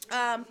ready?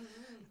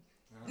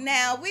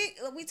 Now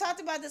we talked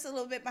about this a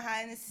little bit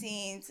behind the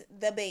scenes.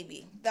 The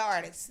baby, the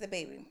artist, the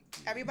baby.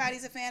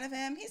 Everybody's a fan of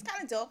him. He's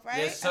kind of dope, right?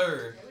 Yes,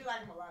 sir. We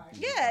like him a lot.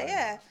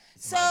 Yeah.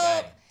 So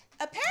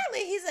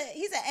apparently he's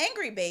an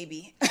angry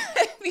baby.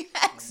 If you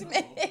ask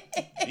me.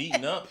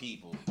 Beating up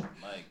people,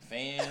 like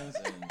fans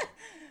and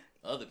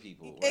other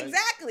people. Right?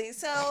 Exactly.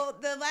 So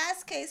the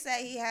last case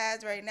that he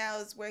has right now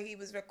is where he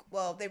was.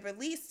 They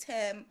released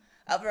him.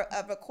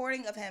 A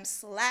recording of him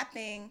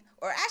slapping,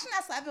 or actually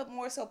not slapping, but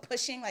more so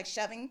pushing, like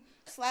shoving,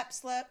 slap,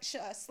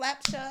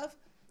 shove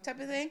type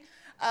of thing,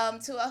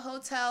 to a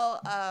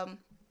hotel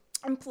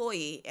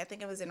employee. I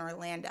think it was in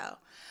Orlando.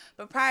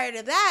 But prior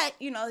to that,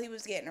 he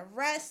was getting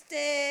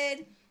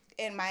arrested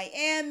in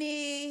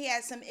Miami. He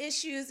had some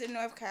issues in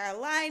North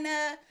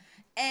Carolina.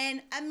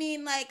 And I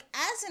mean, like,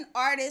 as an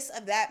artist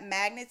of that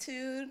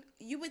magnitude,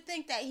 you would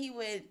think that he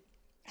would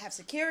have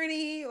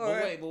security or...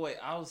 But wait.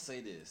 I'll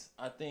say this.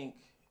 I think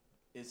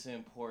it's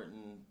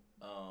important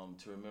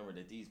to remember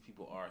that these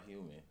people are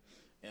human.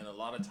 And a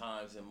lot of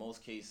times, in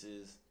most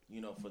cases,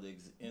 for the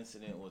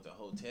incident with the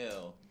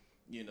hotel,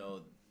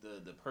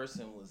 the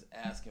person was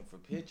asking for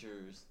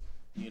pictures,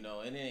 and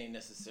it ain't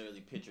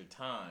necessarily picture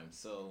time.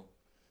 So,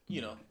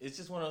 it's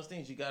just one of those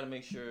things. You got to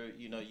make sure,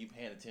 you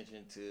paying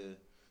attention to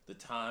the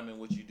time in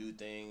which you do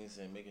things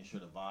and making sure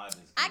the vibe is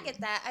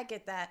good. I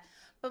get that.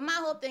 But my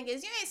whole thing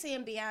is, you ain't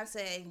seeing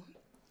Beyonce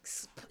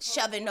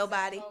shoving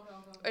nobody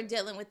or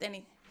dealing with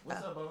any...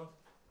 What's up, Bubba?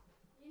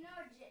 You know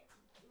where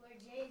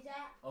Jay's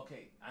at?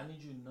 Okay, I need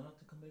you not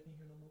to come back in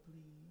here no more,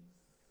 please.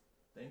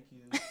 Thank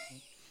you.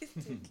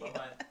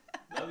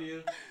 Bye-bye. Love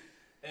you.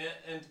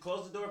 And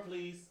close the door,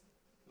 please.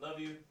 Love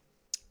you.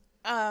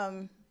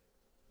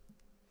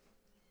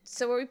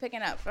 So where are we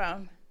picking up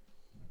from?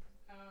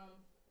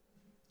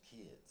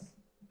 Kids.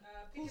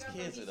 Whose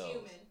kids are those?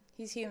 Human.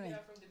 He's human. Pick it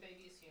up from the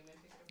baby is human.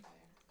 Pick it up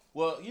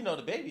there. Well,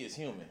 the baby is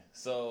human.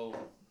 So,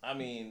 I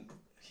mean,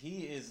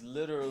 he is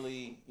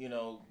literally,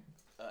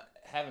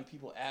 having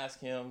people ask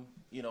him,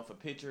 for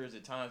pictures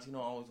at times. He don't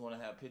always want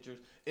to have pictures.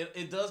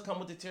 It does come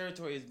with the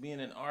territory as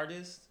being an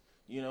artist.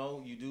 You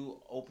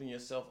do open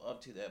yourself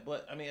up to that.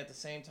 But, I mean, at the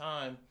same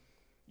time,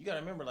 you got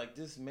to remember, like,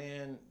 this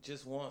man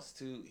just wants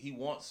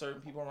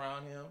certain people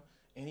around him,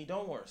 and he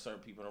don't want certain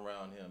people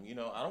around him.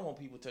 I don't want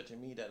people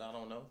touching me that I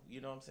don't know.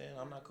 You know what I'm saying?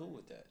 I'm not cool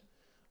with that.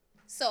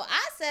 So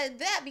I said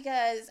that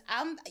because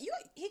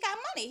he got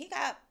money. He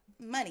got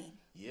money.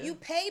 Yeah. You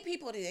pay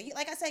people to do it.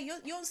 Like I said, you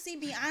don't see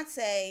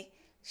Beyonce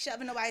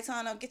shoving nobody's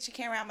on them, get your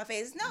camera out my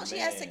face. No, she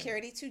has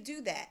security to do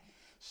that.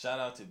 Shout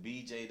out to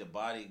BJ, the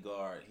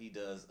bodyguard. He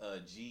does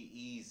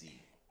G-Eazy.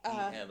 He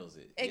handles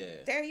it.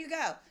 Yeah. There you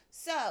go.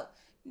 So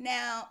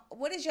now,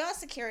 what is your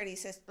security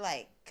system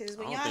like? Because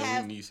when y'all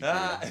have... we need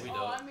security.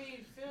 I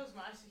mean, Phil's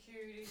my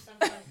security.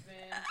 Sometimes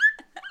Ben.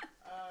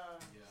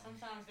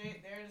 Sometimes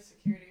they're the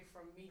security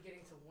from me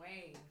getting to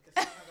Wayne.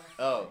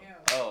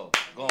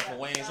 Going for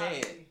Wayne's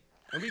head.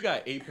 And we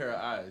got 8 pair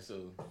of eyes,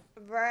 so...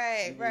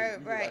 Right.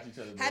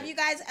 Have you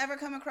guys ever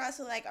come across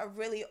a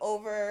really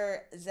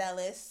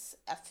overzealous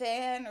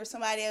fan or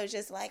somebody that was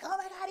just like, oh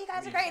my God, you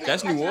guys are great.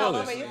 That's New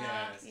Orleans.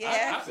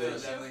 Yeah. I feel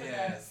definitely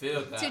has.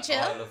 Phil got Too chill?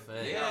 all the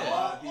fans. Yeah, a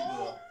lot of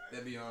people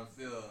that be on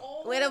Phil.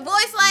 With a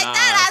voice like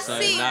that, I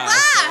see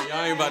why.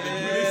 Y'all ain't about to do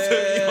this to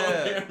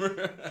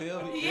me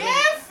on camera.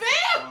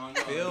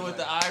 Phil. Phil with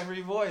the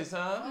ivory voice,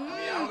 huh? I mean, I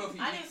don't know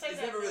if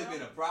it's never really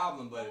been a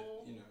problem, but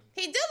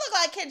He do look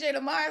like Kendrick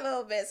Lamar a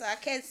little bit, so I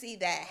can see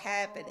that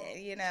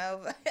happening,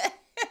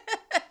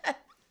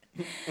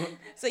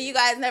 So you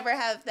guys never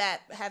have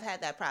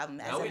had that problem?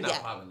 No, we're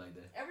not popping like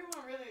that.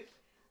 Everyone really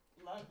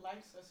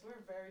likes us.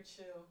 We're very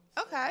chill.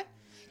 Okay.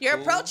 You're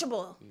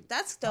approachable.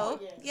 That's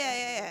dope.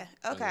 Yeah.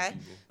 Okay.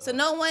 So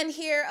no one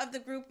here of the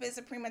group is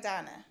a prima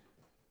donna?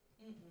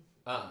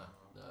 No.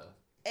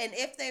 And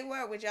if they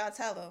were, would y'all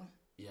tell them?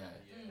 Yeah.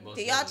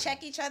 Do y'all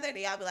check each other? Do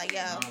y'all be like,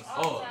 yo?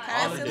 All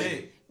the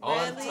day. All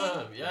the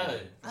time, yeah.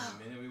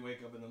 The minute we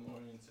wake up in the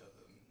morning till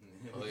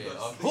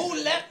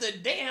Who left the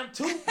damn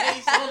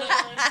toothpaste on the...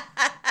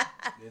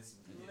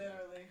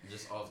 Literally.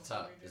 Just off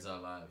top is our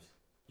lives.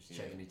 Just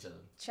checking each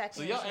other.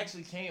 So y'all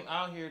actually came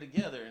out here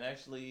together and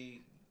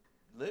actually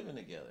living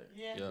together.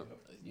 Yeah.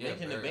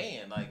 Making the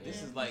band. Like,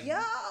 this is like,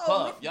 yo,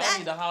 Puff. Y'all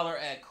need to holler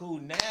at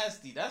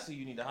Coolnasty. That's who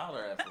you need to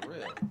holler at for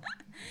real.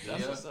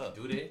 That's what's up.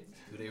 Do they?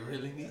 Do they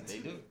really need They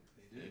do.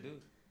 They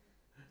do.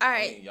 All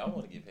right. I mean, y'all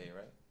want to get paid,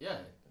 right? Yeah.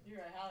 You're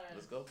right. Holler at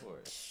Let's us. go for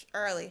it.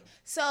 Early.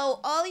 So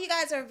all you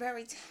guys are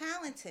very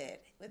talented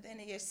within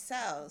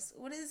yourselves.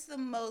 What is the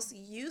most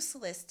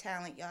useless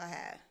talent y'all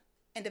have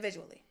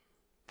individually?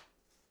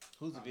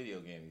 Who's a video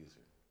game user?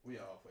 We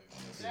all play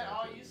Is video that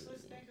all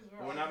useless thing? Because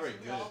games. We're not very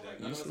good at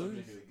that. None of us are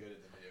Useless? particularly good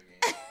at the video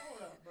game.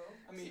 Hold up, bro.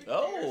 I mean,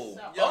 Oh.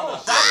 y'all Oh,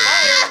 not shot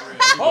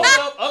fired. Hold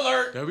up,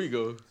 alert. There we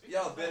go.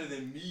 y'all better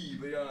than me,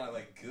 but y'all not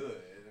like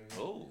good. I mean,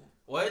 Oh.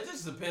 Well, it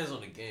just depends on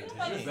the game. Cause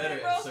Nobody you're better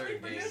said, bro, at certain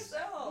speak for games.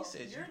 yourself. He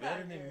said You're you're better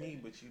not than good. me,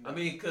 but you know. I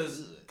mean,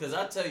 cause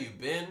I tell you,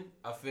 Ben,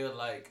 I feel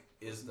like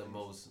is the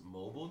most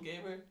mobile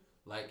gamer.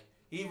 Like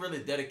he really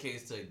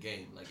dedicates to a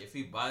game. Like if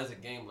he buys a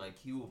game, like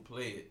he will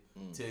play it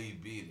till he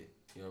beat it.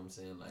 You know what I'm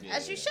saying? Like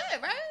As you should,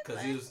 right? Cause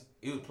he was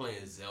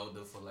playing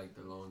Zelda for like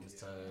the longest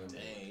time.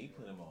 Dang, he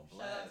put him on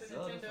Shout out blast. to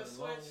Zelda Nintendo for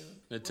the longest.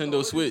 Switch.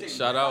 Nintendo Switch,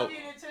 shout out.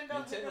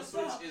 Nintendo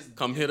Switch is.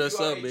 Come hit us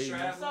you are up, a baby.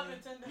 What's up, traveling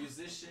Nintendo?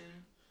 musician.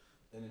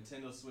 The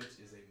Nintendo Switch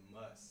is a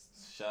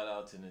must. Shout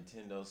out to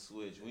Nintendo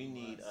Switch. We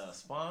need a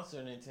sponsor,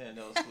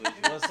 Nintendo Switch.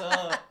 What's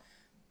up?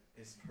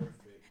 It's perfect.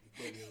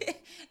 You put your-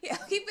 Yeah,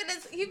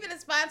 keeping a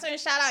sponsor and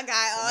shout out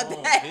guy all Come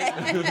on,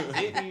 day.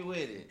 hit me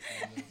with it.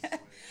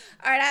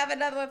 All right, I have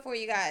another one for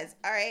you guys.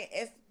 All right,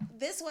 if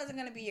this wasn't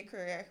gonna be your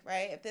career,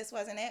 right? If this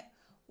wasn't it,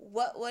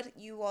 what would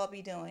you all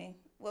be doing?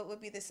 What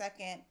would be the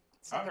second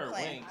I heard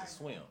plan? Wayne can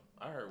swim.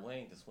 I heard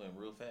Wayne can swim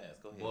real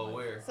fast. Go ahead. Well, Wayne.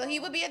 where? So he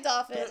would be a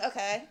dolphin.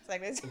 Okay, it's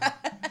like this.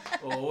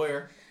 Well,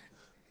 where?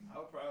 I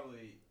would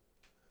probably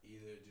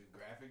either do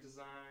graphic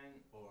design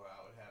or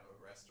I would have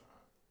a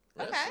restaurant.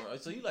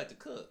 Restaurant. So you like to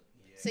cook?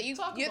 Yeah. So you're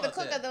the about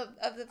cook that.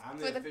 of the I'm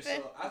for the the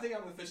official. I think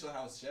I'm the official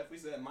house chef. We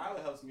said Mila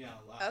helps me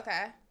out a lot.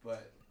 Okay.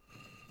 But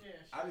Yeah.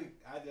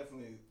 I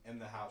definitely am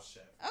the house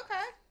chef.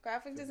 Okay.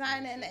 Graphic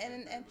design and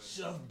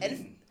Chef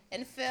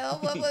and Phil,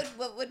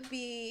 what would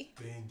be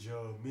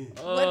Benjamin.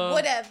 what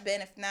would have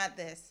been if not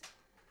this?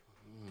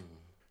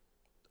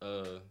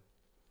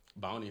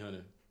 Bounty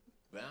hunter.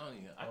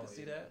 Bounty. I can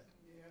see that.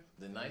 Yeah.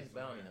 The nice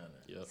bounty hunter.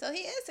 Yep. So he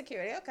is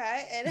security.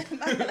 Okay. And I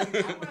wanted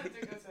to go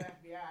to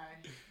FBI.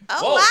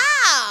 oh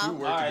Whoa. We wow.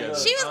 work All right, together.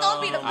 look. She was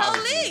gonna be the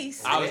Obviously.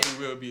 police.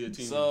 Obviously, we'll be a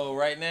team. So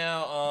right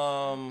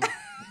now,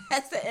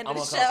 That's the end I'm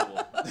of the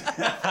show.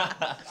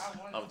 uncomfortable.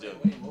 I'm joking.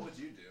 Wait, what would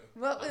you do?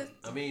 What was?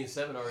 I mean,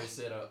 Seven already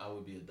said I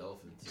would be a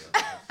dolphin. So.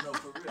 No,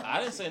 for real. I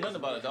didn't say nothing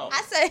about a dolphin.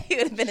 I said he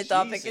would have been a She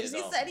dolphin said because he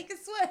dolphin. said he could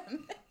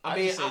swim. I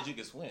mean, just said you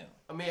could swim.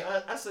 I mean,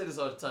 I say this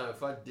all the time.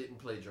 If I didn't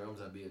play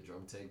drums, I'd be a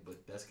drum tech,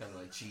 but that's kind of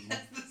like cheating.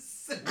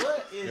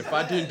 What is if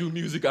I didn't do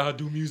music, I'll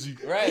do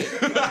music. Right.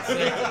 If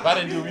I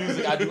didn't do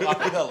music, I do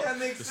acapella. That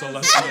makes That's sense. all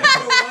I For say.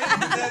 Wayne,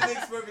 that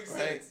makes perfect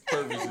sense.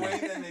 Right. For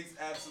Wayne, that makes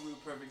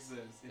absolute perfect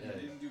sense. If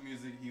he didn't do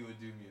music, he would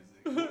do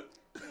music.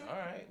 All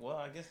right. Well,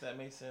 I guess that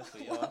makes sense for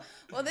y'all.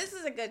 Well, this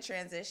is a good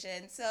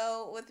transition.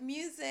 So, with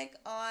music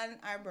on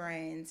our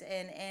brains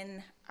and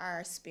in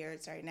our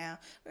spirits right now,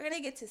 we're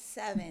gonna get to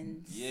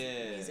Seven's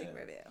music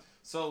review.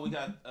 So we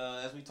got,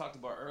 as we talked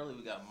about earlier,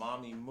 we got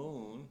Mommy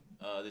Moon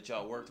that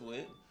y'all worked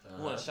with.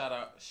 We want to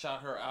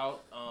shout her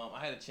out. I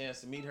had a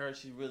chance to meet her.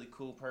 She's a really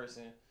cool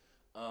person,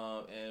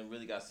 and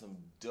really got some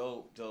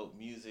dope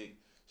music.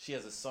 She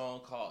has a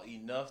song called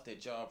Enough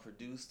that y'all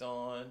produced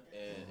on,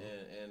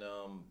 and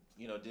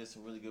you know, did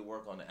some really good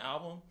work on the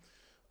album.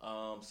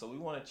 So we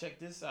want to check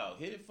this out.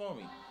 Hit it for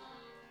me.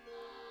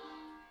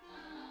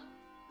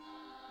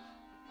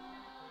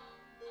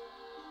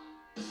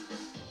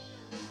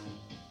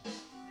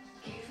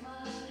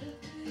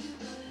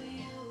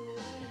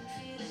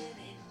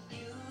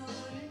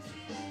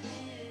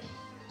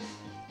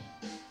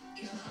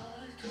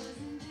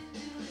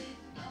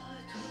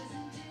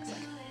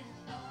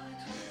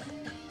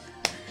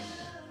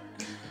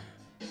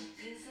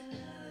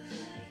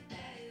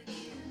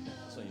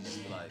 So you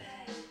just be like,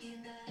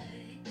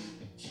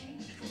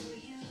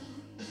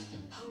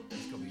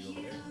 It's gonna be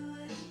over there.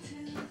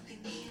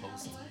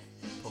 Post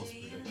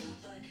production.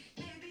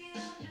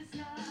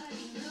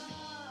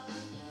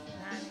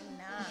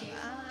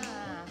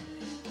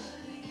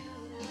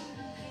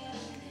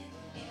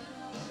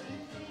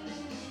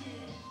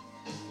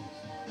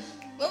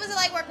 What was it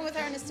like working with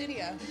her in the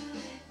studio?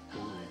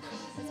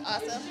 It's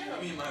awesome.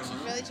 I mean, my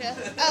room. Really chill.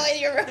 Oh, in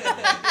your room.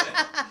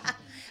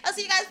 Oh,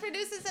 so you guys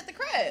produced this at the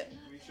crib?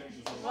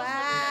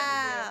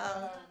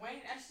 Wow. Wayne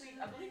actually,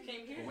 I believe,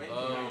 came here.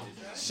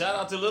 shout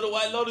out to Little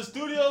White Lotus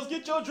Studios.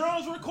 Get your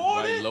drums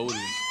recorded. Like loaded.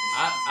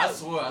 I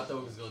swear I thought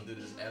we was gonna do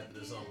this after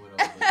the song went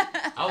over.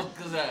 But I was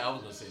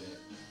gonna say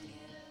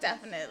that.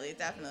 Definitely.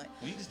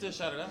 You can still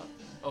shout it out.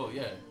 Oh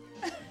yeah.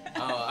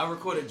 I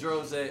recorded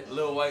drums at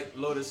Lil White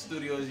Lotus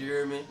Studios. You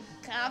hear me?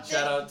 Compton.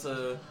 Shout out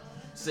to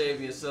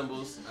Sabian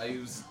Cymbals. I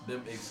use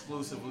them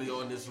exclusively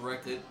on this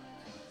record.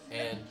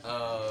 And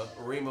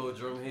Remo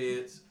drum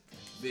heads,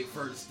 Big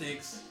Fur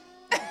Sticks,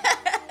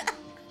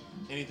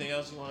 Anything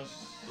else you want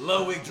to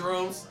Ludwig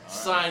drums.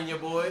 Sign your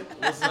boy.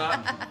 What's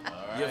up?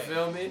 All You right.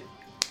 feel me?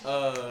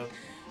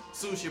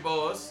 Sushi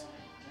Boss.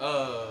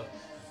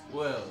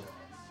 Well.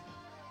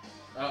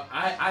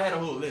 I had a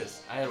whole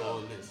list.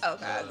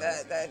 Okay,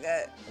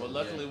 good. Well,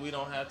 luckily we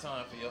don't have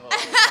time for your whole.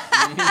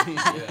 Yeah,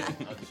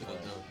 I should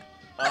have done.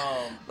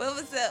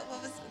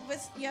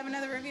 You have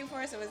another review for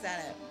us, or was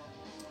that it?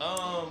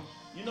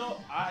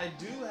 I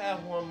do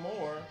have one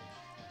more,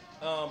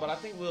 but I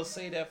think we'll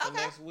say that for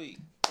next week.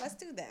 Let's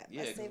do that.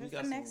 Yeah, Let's save it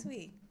for next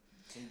week.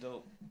 Some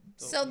dope.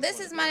 So this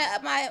is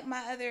my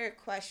other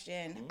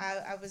question.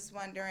 Mm-hmm. I was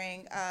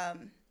wondering.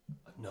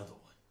 Another one.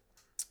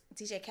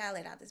 DJ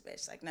Khaled out this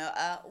bitch. Like, no.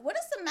 What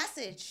is the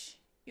message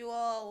you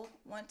all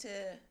want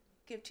to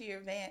give to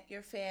your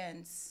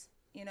fans?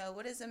 You know,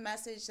 what is the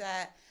message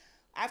that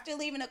after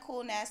leaving a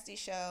Coolnasty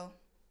show?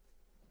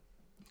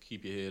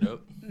 Keep your head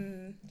up.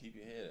 Mm. Keep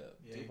your head up.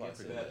 Yeah, it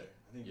gets better.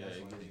 I think that's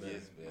one it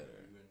gets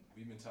better.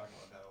 We've been talking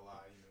about that a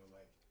lot. You know,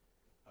 like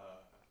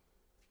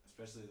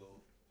especially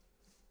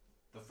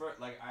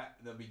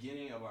the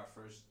beginning of our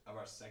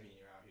second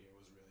year out here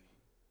was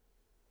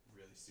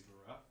really super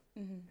rough.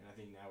 Mm-hmm. And I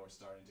think now we're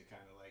starting to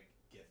kind of like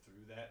get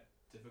through that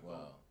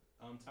difficult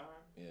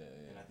time.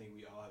 Yeah. And I think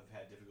we all have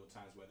had difficult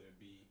times, whether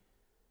it be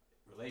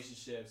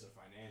relationships or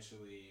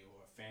financially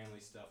or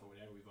family stuff or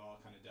whatever. We've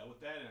all kind of dealt with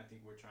that, and I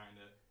think we're trying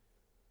to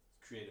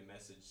create a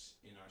message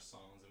in our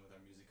songs and with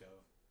our music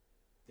of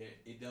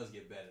it does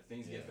get better.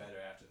 Things get better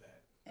after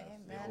that.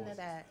 Amen to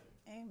that.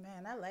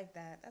 Amen. I like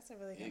that. That's a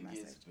really good message.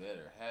 It gets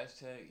better.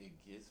 Hashtag it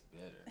gets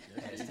better.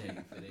 Hashtag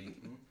if it ain't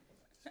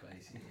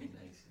spicy, it ain't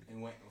nice.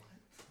 And when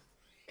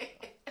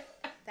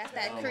that's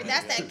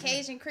that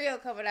Cajun Creole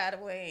coming out of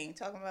Wayne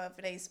talking about if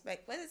it ain't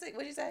what is it?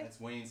 What'd you say? That's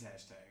Wayne's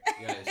hashtag.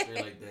 Yeah, it's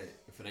straight like that.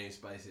 If it ain't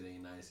spicy, it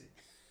ain't nicey.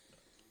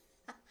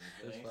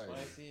 If it ain't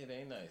spicy, it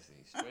ain't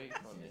nicey. Straight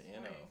from the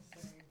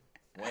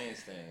NO. Wayne's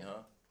thing,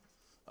 huh?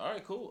 All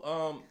right,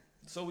 cool.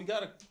 So we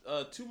got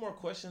two more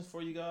questions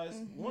for you guys.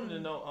 Mm-hmm. Wanted to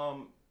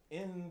know,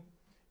 in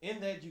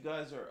that you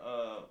guys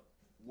are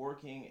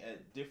working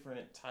at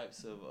different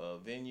types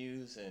of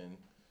venues and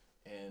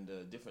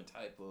different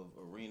type of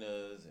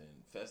arenas and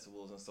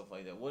festivals and stuff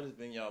like that. What has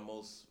been y'all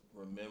most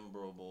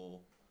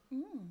memorable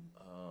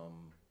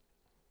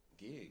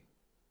gig?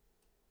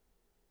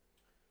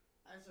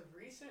 As of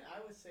recent, I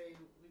would say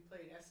we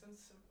played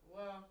Essence.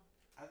 Well,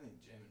 I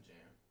think Jam and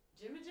Jam.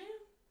 Jam and Jam?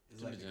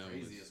 It's like the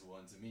craziest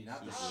one to me.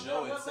 Not the Oh,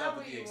 show what itself, level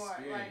but the you want?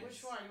 experience. Like,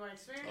 which one? You want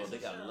experience? Oh, they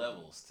or got show?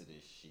 levels to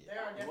this shit.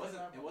 There are different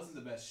levels. It wasn't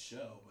the best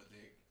show, but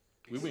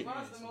we went.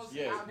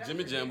 Jim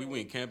and Jam, we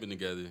went camping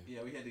together.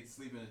 Yeah, we had to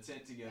sleep in a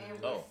tent together. And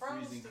we froze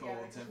freezing together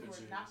cold 'cause we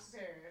temperatures. were not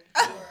prepared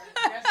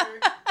for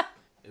desert.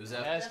 It was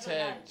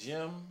Hashtag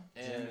Jim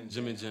and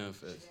Jam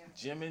Fest.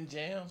 Jim and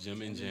Jam.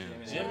 Jim and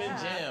Jam. Jim and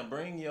Jam.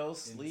 Bring your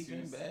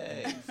sleeping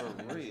bag for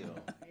real.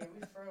 Yeah,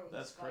 we froze.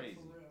 That's crazy.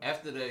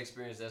 After that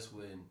experience, that's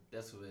when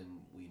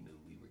we knew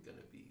we were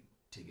gonna be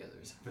together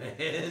as a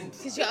band.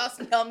 Cause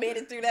y'all made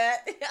it through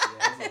that.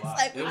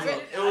 Yeah,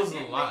 it was a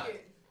lot.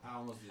 I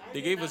almost did.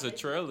 They gave us a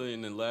trailer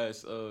in the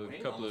last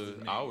couple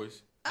of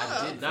hours.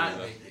 I did not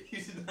make it.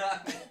 You did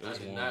not make it. I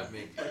did not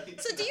make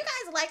it. So do you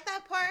guys like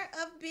that part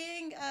of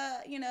being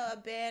a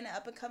band, an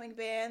up and coming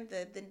band,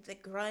 the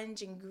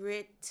grunge and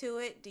grit to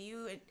it?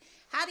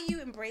 How do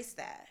you embrace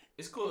that?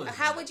 It's cool.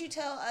 How would you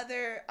tell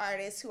other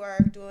artists who are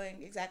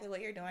doing exactly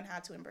what you're doing how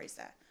to embrace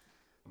that?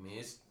 I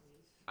mean,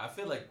 I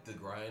feel like the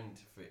grind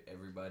for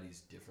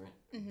everybody's different,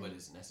 but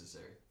it's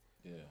necessary.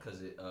 Yeah.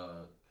 Cause it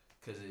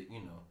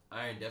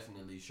iron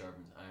definitely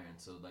sharpens iron.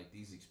 So like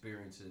these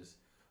experiences,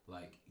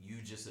 like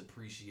you just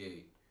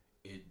appreciate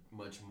it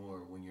much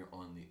more when you're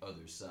on the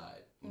other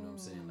side. You know what I'm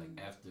saying?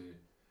 Like after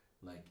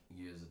like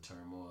years of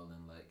turmoil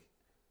and like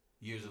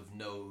years of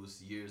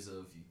no's, years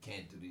of you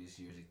can't do this,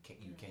 years of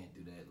you can't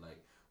do that.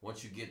 Like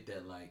once you get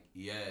that, like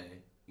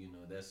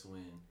that's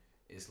when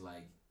it's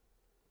like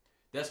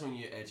that's when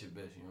you're at your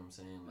best. You know what I'm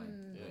saying? Like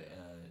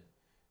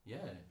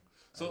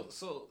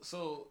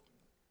So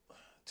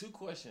two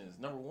questions.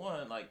 Number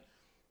one, like,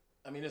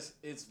 I mean,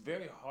 it's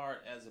very hard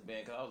as a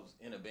band, because I was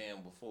in a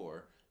band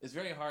before. It's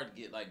very hard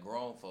to get, like,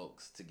 grown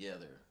folks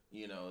together,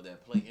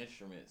 that play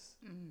instruments,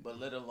 but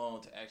let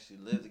alone to actually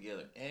live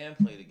together and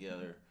play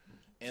together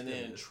and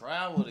then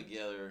travel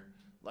together.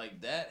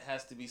 Like, that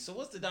has to be... So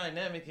what's the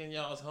dynamic in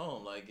y'all's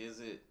home? Like, is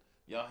it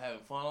y'all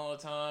having fun all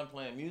the time,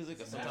 playing music,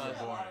 or sometimes...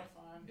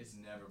 It's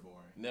never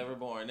boring. Never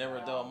boring? Never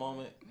a dull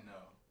moment? No.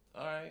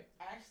 All right.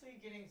 I actually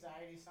get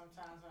anxiety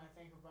sometimes when I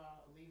think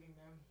about leaving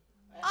them.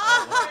 At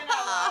some point in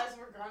our lives,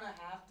 we're gonna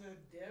have to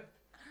dip.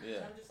 Yeah.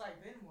 So I'm just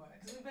like, then what?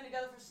 Because we've been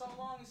together for so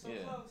long and so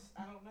close.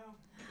 I don't know.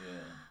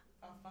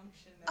 Yeah. I'll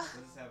function there.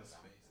 Let's have a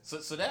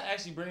space. So that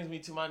actually brings me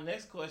to my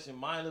next question.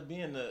 Mila,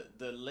 being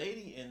the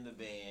lady in the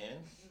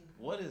band,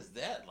 what is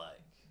that like?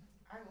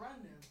 I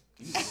run them.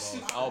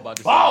 I was about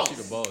to Boss! say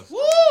she the boss.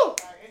 Woo!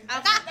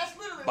 That's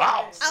literally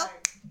Boss! what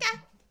it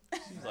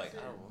is. She's like,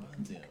 I run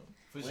them.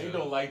 Wayne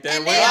don't like that.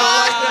 And Wayne they don't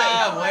like all-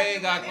 that.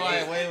 Wayne got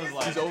quiet. Wayne was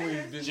like, He's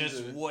always been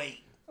just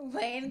wait.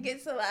 Wayne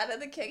gets a lot of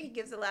the kick. He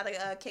gives a lot of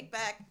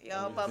kickback.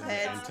 Y'all bump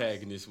heads.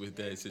 Antagonist with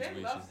that Ben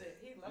situation. loves it.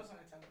 He loves when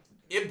I tell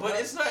him. But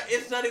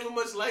it's not even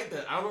much like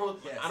that. I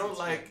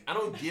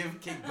don't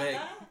give kickback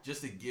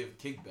just to give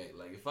kickback.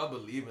 Like if I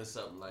believe in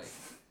something, like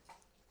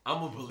I'm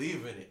gonna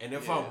believe in it, and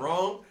if I'm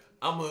wrong,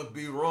 I'm gonna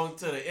be wrong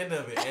to the end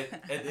of it.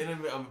 At the end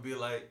of it, I'm gonna be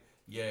like,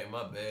 yeah,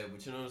 my bad,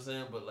 but you know what I'm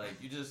saying? But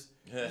like, you just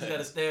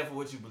gotta stand for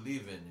what you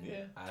believe in.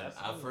 And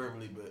I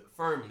firmly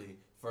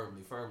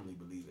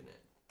believe in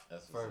that.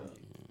 That's firmly.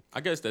 I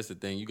guess that's the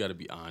thing. You got to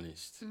be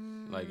honest.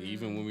 Like,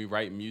 even when we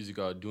write music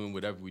or doing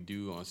whatever we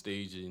do on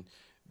stage and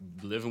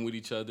living with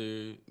each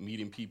other,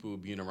 meeting people,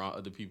 being around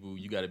other people,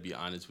 you got to be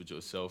honest with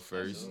yourself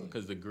first,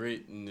 because the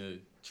grit and the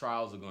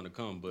trials are going to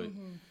come. But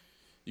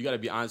you got to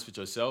be honest with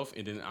yourself,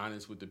 and then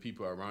honest with the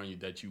people around you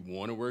that you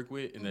want to work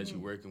with and that you're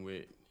working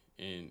with.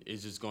 And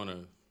it's just going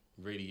to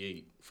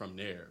radiate from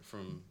there,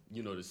 from,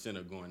 the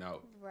center going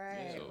out.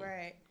 Right,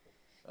 right.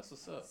 That's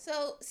what's up.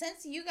 So,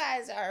 since you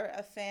guys are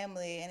a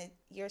family and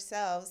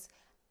yourselves,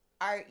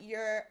 are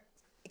your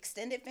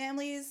extended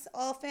families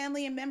all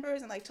family and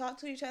members and like talk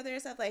to each other and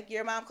stuff? Like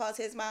your mom calls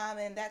his mom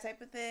and that type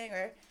of thing,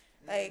 or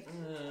like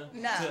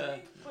no?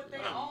 But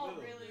they all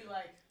really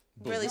like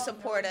really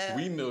supportive.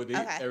 We know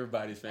that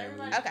everybody's family.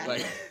 Like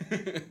my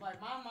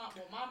mom.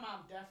 Well, my mom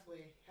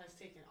definitely has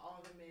taken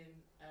all the men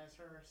as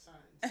her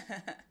sons.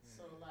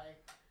 So like.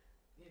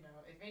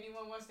 If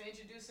anyone wants to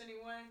introduce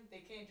anyone, they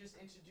can't just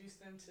introduce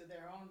them to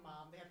their own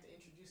mom. They have to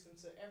introduce them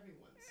to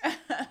everyone's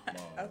mom.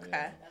 Okay.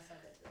 Yeah, that's how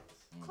that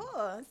goes.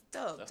 Cool. It's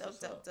dope.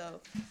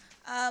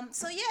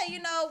 So yeah,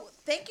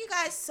 thank you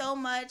guys so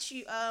much.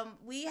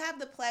 We have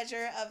the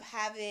pleasure of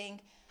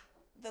having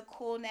the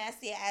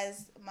Coolnasty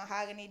as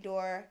Mahogany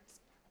Door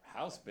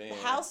house band,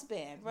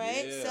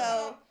 right? Yeah.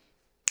 So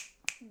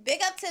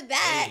big up to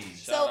that. Hey,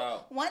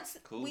 so once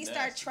Cool we Nasty.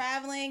 start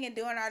traveling and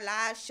doing our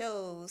live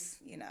shows,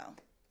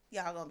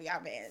 y'all gonna be our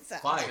band. So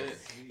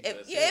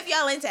if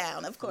y'all in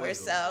town, of course.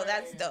 So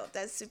that's dope.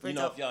 That's super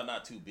dope. If y'all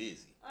not too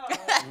busy.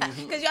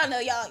 Because y'all know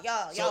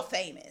y'all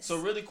famous. So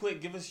really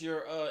quick, give us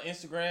your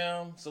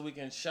Instagram so we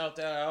can shout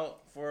that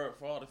out for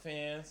all the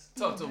fans.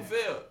 Talk to them,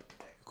 Phil.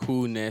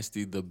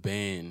 Coolnasty the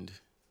band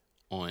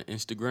on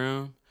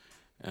Instagram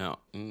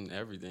and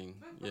everything.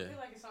 I feel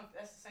like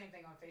that's the same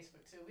thing on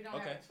Facebook too. We don't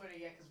have a Twitter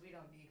yet because we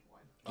don't need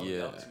one.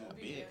 Yeah. Too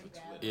big for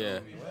Twitter. Yeah.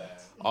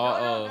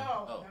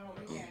 No,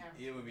 we can't have.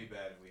 It would be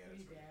bad if we had a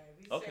Twitter.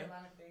 We say a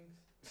lot of things.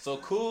 So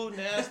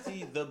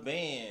Coolnasty the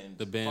band.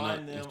 The band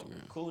Find on them.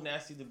 Instagram.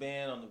 Coolnasty the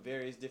band on the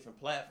various different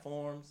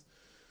platforms.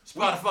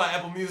 Spotify,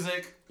 Apple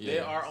Music. They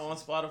are on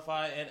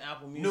Spotify and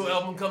Apple Music. New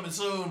album coming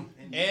soon.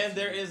 And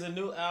there is a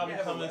new album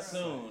coming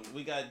soon.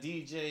 We got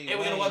DJ and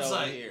we got a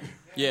website here.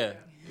 Yeah.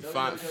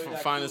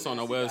 Find us on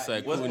our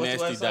website,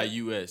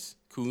 coolnasty.us.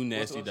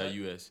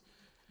 Coolnasty.us.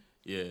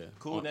 Yeah.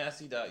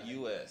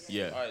 Coolnasty.us.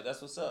 Yeah. All right,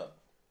 that's what's up.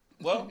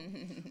 Well,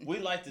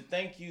 we'd like to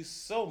thank you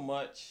so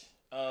much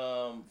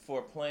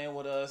for playing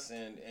with us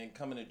and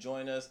coming to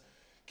join us.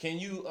 Can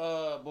you,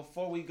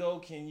 before we go,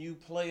 can you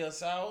play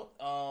us out?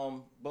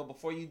 But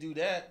before you do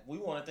that, we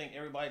want to thank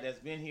everybody that's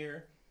been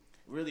here.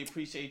 Really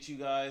appreciate you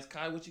guys.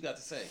 Kai, what you got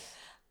to say?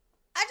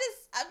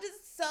 I'm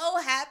just so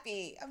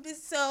happy. I'm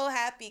just so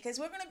happy because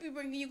we're going to be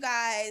bringing you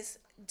guys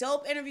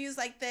dope interviews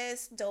like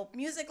this, dope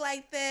music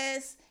like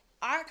this,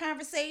 our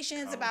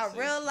conversations about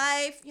real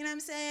life. You know what I'm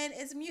saying?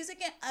 It's music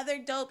and other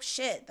dope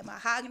shit. The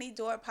Mahogany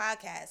Door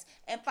Podcast.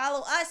 And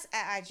follow us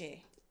at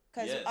IG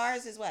because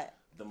ours is what?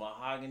 The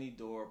Mahogany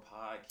Door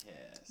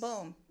Podcast.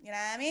 Boom. You know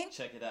what I mean?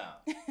 Check it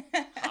out.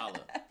 Holla.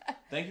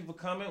 Thank you for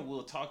coming.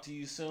 We'll talk to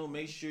you soon.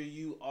 Make sure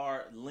you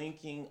are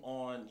linking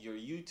on your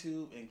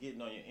YouTube and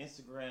getting on your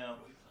Instagram.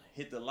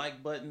 Hit the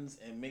like buttons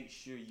and make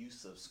sure you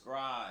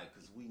subscribe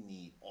because we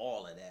need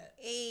all of that.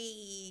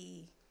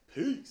 Hey.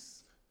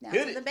 Peace. Now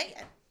Hit to it. the band.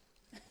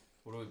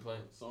 What are we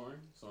playing? Soaring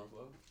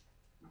Flow.